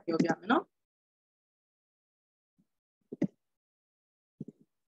စ်ခုထပ်ပြောပြမယ်နော်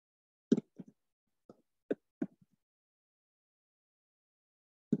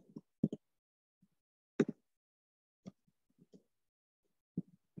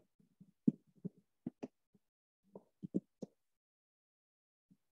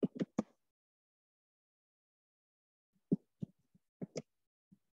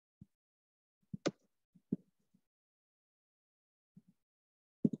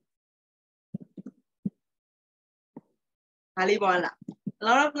A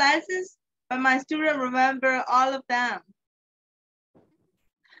lot of classes, but my student remember all of them.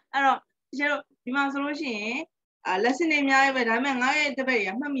 အဲ့တော့ဒီကျတော့ဒီမှာဆိုလို့ရှိရင်lesson တွေအများကြီးပဲဒါပေမဲ့ငါရဲ့တပည့်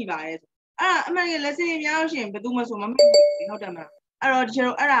တွေကမှတ်မိပါတယ်ဆိုအဲ့ဒါအမှန်တကယ် lesson တွေများလို့ရှိရင်ဘယ်သူမှဆိုမမှတ်မိဘူးဟုတ်တယ်မလားအဲ့တော့ဒီကျ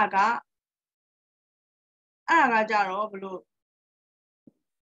တော့အဲ့ဒါကကြတော့ဘလို့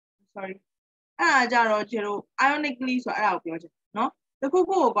sorry အဲ့ဒါကြတော့ကျတော့ ironically ဆိုအဲ့ဒါကိုပြောချင်နော်တခု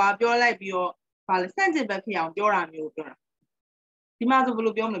ခုကိုကွာပြောလိုက်ပြီးတော့ဗာလဲစန့်ကျင်ဘက်ဖြစ်အောင်ပြောတာမျိုးပြောတာဒီမှာဆိုဘယ်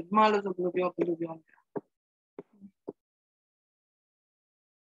လိုပြောမလဲဒီမှာလို့ဆိုဘယ်လိုပြောမလဲ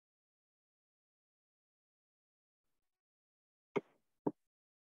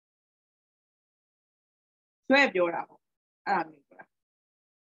ဆွဲပြောတာပေါ့အဲ့ဒါမျိုးပြောတာ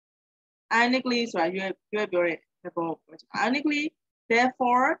ironically ဆိုတာရွေးပြောတဲ့သဘောပေါ့ ironically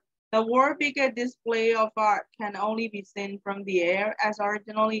therefore the word bigger display of art can only be seen from the air as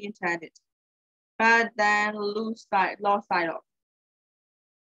originally intended but then lost sight of.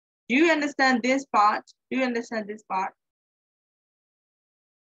 Do you understand this part? Do you understand this part?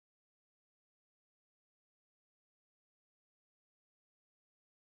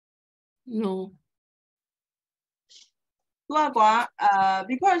 No.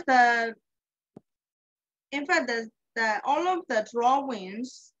 Because in fact all of the drawings,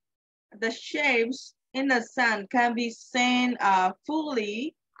 the shapes in the sun can be seen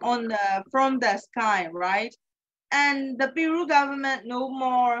fully from the sky, right? And the Peru government no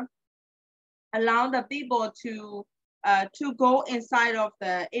more allow the people to go inside of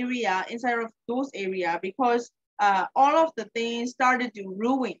those area because all of the things started to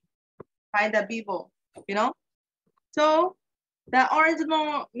ruin by the people, you know. So the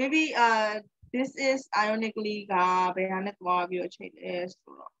original maybe this is ironically is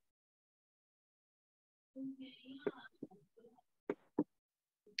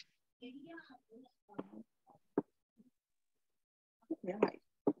yeah.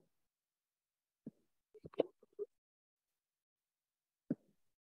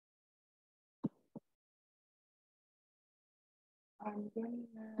 I'm gonna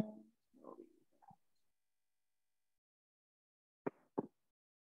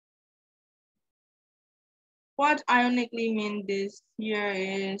what ironically mean this here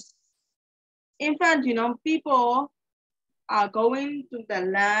is, in fact, you know, people are going to the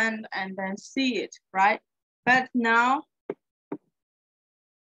land and then see it, right? But now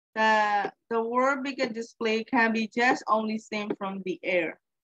the word bigger display can be just only seen from the air.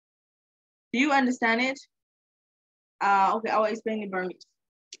 Do you understand it? Okay, I will explain in Burmese.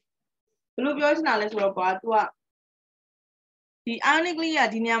 ဘယ်လိုပြောချင်တာလဲဆိုတော့ကွာ तू ကဒီ ironically က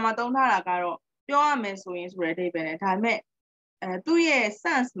ဒီနေရာမှာသုံးထားတာကတော့ပြောရမယ်ဆိုရင်ဆိုတဲ့အဓိပ္ပာယ်နဲ့ဒါပေမဲ့ သူ့ရဲ့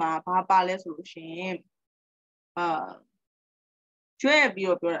sense မှာဘာပါလဲဆိုလို့ရှိရင်ရွေ့ပြီး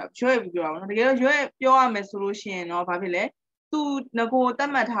တော့ပြောတာရွေ့ပြီးပြောတာပေါ့နော်တကယ်တော့ရွေ့ပြောရမယ်ဆိုလို့ရှိရင်တော့ဘာဖြစ်လဲသူငကိုတ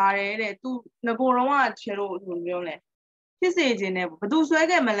တ်မှတ်ထားတယ်တဲ့သူငကိုတော့ကချေလို့ဆိုပြောလဲဖြစ်စေခြင်းနဲ့ဘယ်သူဆွဲ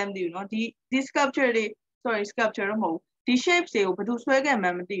ခဲ့မှလည်းမသိဘူးเนาะဒီ sculpture တွေ sorry sculpture တော့မဟုတ်ဘူးဒီ shapes တွေကိုဘယ်သူဆွဲခဲ့မှ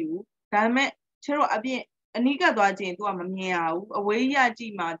မသိဘူးဒါပေမဲ့ချေတော့အနီးကပ်သွားခြင်း तू ကမမြင်ရဘူးအဝေးကြီးကြ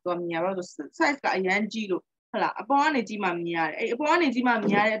ည့်မှ तू မြင်ရတော့ size ကအရန်ကြီးလို့ဟုတ်လားအပေါ်ကနေကြည့်မှမြင်ရတယ်အဲ့အပေါ်ကနေကြည့်မှမြ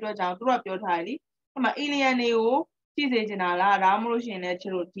င်ရတဲ့အတွက်ကြောင့်သူတို့ကပြောထားတယ်လीအဲ့မှာ alien တွေကိုကြည့်စေချင်တာလားဒါမှမဟုတ်လို့ရှိရင်လည်းချေ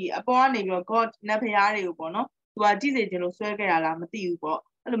တို့ဒီအပေါ်ကနေပြီးတော့ god နတ်ဖျားတွေကိုပေါ့နော် तू ကကြည့်စေချင်လို့ဆွဲခဲ့တာလားမသိဘူးပေါ့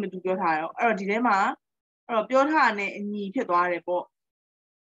အဲ့လိုမျိုး तू ပြောထားတယ်အဲ့တော့ဒီထဲမှာအဲ့တော့ပြောထားတဲ့အညီဖြစ်သွားတယ်ပေါ့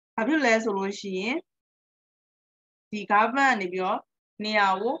ဘာဖြစ်လဲဆိုလို့ရှိရင်ဒီ government ကနေပြီးတော့နေရာ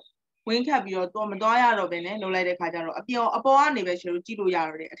ကိုဝင်းခတ်ပြီးတော့မသွားရတော့ဘဲနဲ့လုပ်လိုက်တဲ့ခါကျတော့အပေါ်ကနေပဲရှင်တို့ကြည့်လို့ရ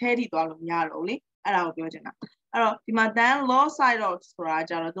တော့တယ်အထဲထိသွားလို့မရတော့ဘူးလေအဲ့ဒါကိုပြောချင်တာအဲ့တော့ဒီမှာ then lost side of ဆိုတာ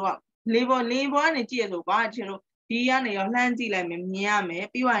ကျတော့သူကလေပေါ်ကနေကြည့်ရဆိုဘာရှင်တို့ဒီကနေရောလှမ်းကြည့်လိုက်မယ်မြင်ရမယ်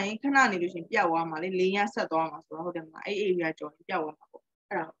ပြီးသွားရင်ခဏနေလို့ရှင်ပြတ်သွားမှာလေလေရဆက်သွားမှာဆိုတော့ဟုတ်တယ်မလားအဲ့ area ကျော်ပြတ်သွားမှာပေါ့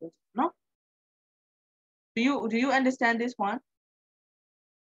အဲ့ဒါကိုပြောနော် do you understand this one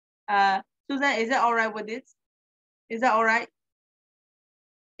Susan is it all right with this is that all right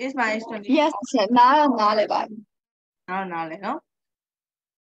is my explanation Yes,နားလည်ပါနားလည်နော်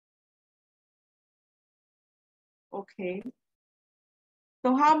okay so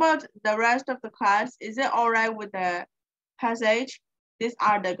how about the rest of the class is it all right with the passage this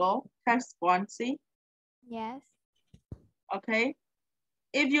article text 1c Yes. okay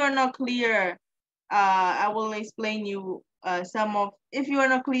if you're not clear I will explain you if you are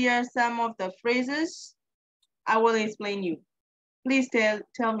not clear some of the phrases I will explain you please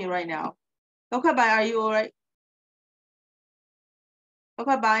tell me right now okay bye are you all right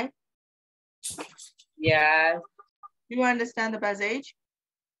okay bye Yes. do you understand the passage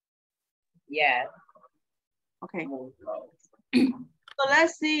Yes. okay so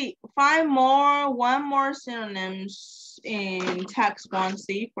let's see one more synonyms in text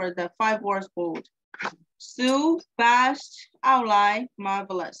 1c for the 5 words bold Sue, vast, outline,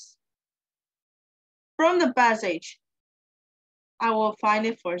 marvelous. From the passage, I will find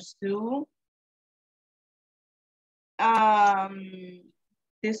it for Sue.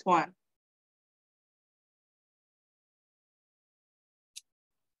 This one.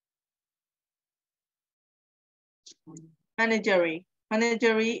 Menagerie.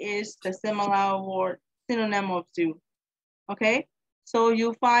 Menagerie is the similar word synonym of Sue. Okay, so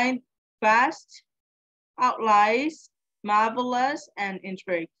you find vast, outlines, marvelous, and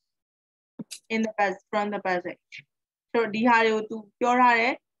intrigue from the passage. Soဒီဟာတွေကို तू ပြောထားတ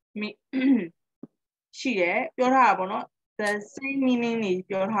ယ်ရှိတယ်ပြောထားတာပေါ့နော် the same meaning တွေ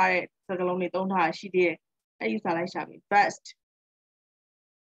ပြောထားတဲ့စကားလုံးတွေသုံးထားတာရှိသေးတယ်အဲ့ဒီစာလိုက်ရှာပြီ vast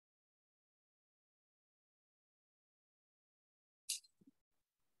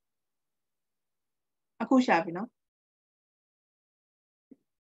အခုရှာပြီနော်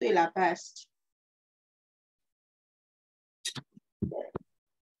တွေ့လား vast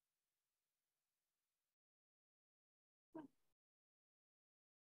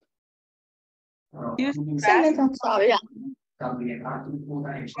sorry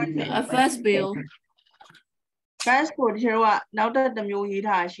first bill fast ကိုဒီချေတော့ကနောက်တစ်မျိုးရေး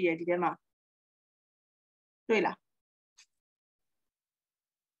ထားရှိရဒီထဲမှာတွေ့လား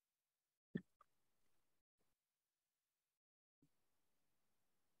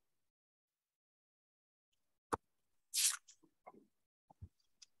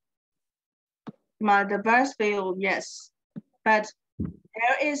the verse fail yes but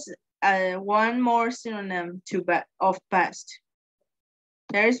there is one more synonym of best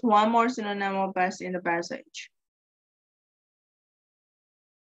there is one more synonym of best in the passage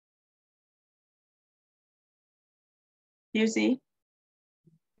you see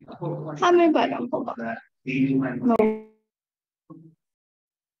how many button no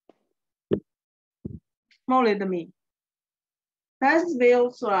more than me best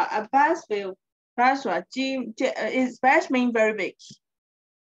veil so a best veil best is best mean very big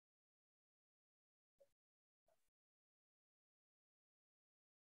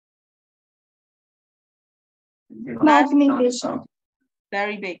magnification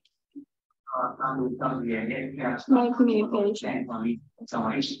very big magnification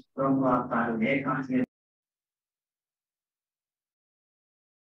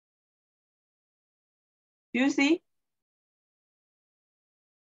you see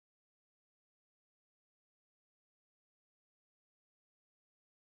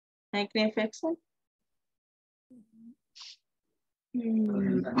magnification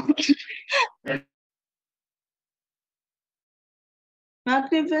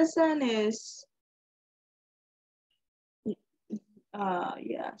Magnificent is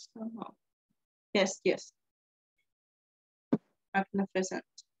yes, somehow. Yes. Magnificent.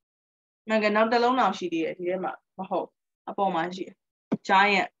 ငါကနောက်တစ်လုံးအောင်ရှိသေးတယ်ဒီထဲမှာမဟုတ်အပေါ်မှာရှိတယ်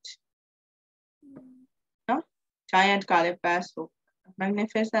giant နော် giant ကလည်း pass ဆို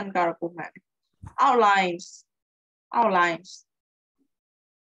magnificent ကတော့ပုံမှန် outlines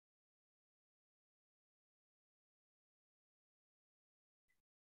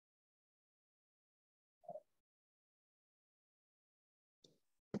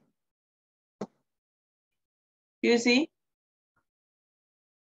you see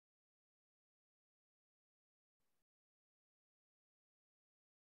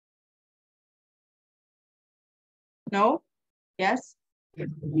no yes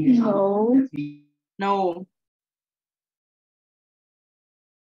no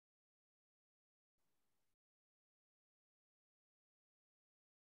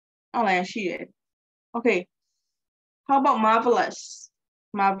outline ရှိတယ် okay how about marvelous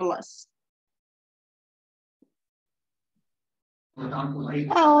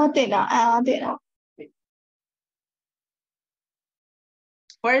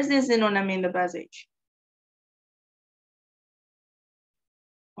where is this synonym in the passage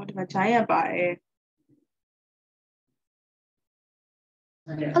ဒီမှာ giant ပါတယ်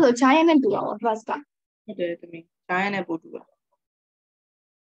အဲ့လို giant နဲ့တူတာပေါ့ plus က ဟုတ်တယ်သမီး giant နဲ့ပို့တူတာ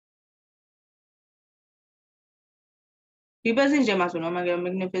ဒီ passage ထဲမှာဆိုတော့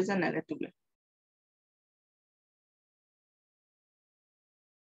magnificent နဲ့လည်းတူတယ်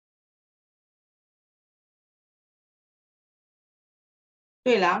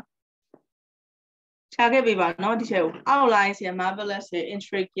တွေ့လားရှာခဲ့ပေးပါနော်ဒီချက်ကို outline ရဲ့ marvelous ရဲ့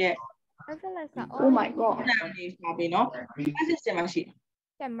intrigue ရဲ့ marvelous က Oh my god နေရှာပေးနော် passage ထဲမှာရှိ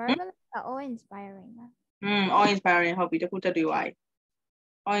တယ် marvelous က all inspiring ပါ all inspiring ဟုတ်ပြီတခုတက်တွေ့သွားပြီ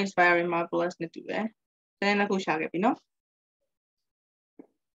all inspiring marvelous နဲ့တူတယ်ဒါနဲ့ခုရှာခဲ့ပြီနော်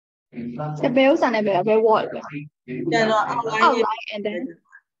ဘယ်ဥစ္စာနဲ့ဘယ် word လဲ ကျန်တော့ outline and then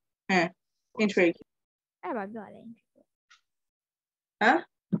intrigue အဲ့ဘာပြောလဲ ဟမ်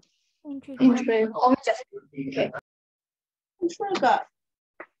intrigue or just okay intrigue က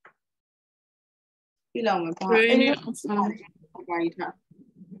ဒီလောက်မှာပါ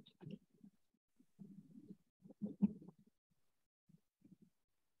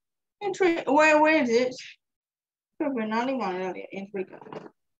intrigue where is it ဘယ်နားလေးမှာလဲ intrigue က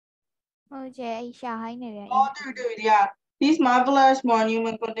ဟုတ်ကျဲအဲ့ရှာဟိုင်းနေတဲ့ Oh, dude, yeah. This marvelous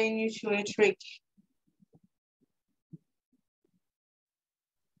monument continues to intrigue.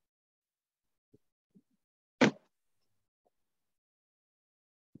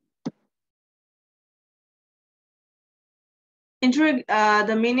 Intrigue,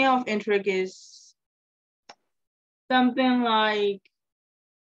 the meaning of intrigue is something like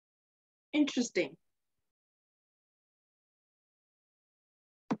interesting.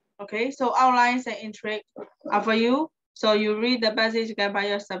 Okay, so outlines and intrigue are for you. So you read the passage again by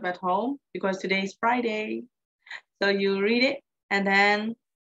yourself at home because today is Friday. So you read it and then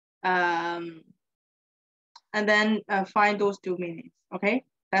find those two meanings. Okay,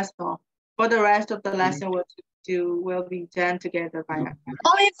 that's all. For the rest of the lesson, will be done together by us.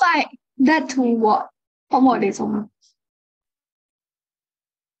 only find that two what homework is on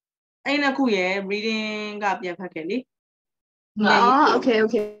အဲ့နှစ်ခုရဲ့ reading ကပြန်ဖတ်ခဲ့လေ okay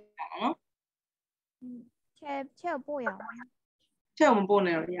နော် ချက်ပို့ရအောင် ချက်မပို့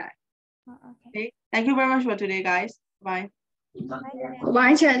နေတော့ရတယ် okay Okay, thank you very much for today guys. Bye.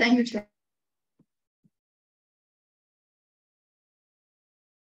 bye thank you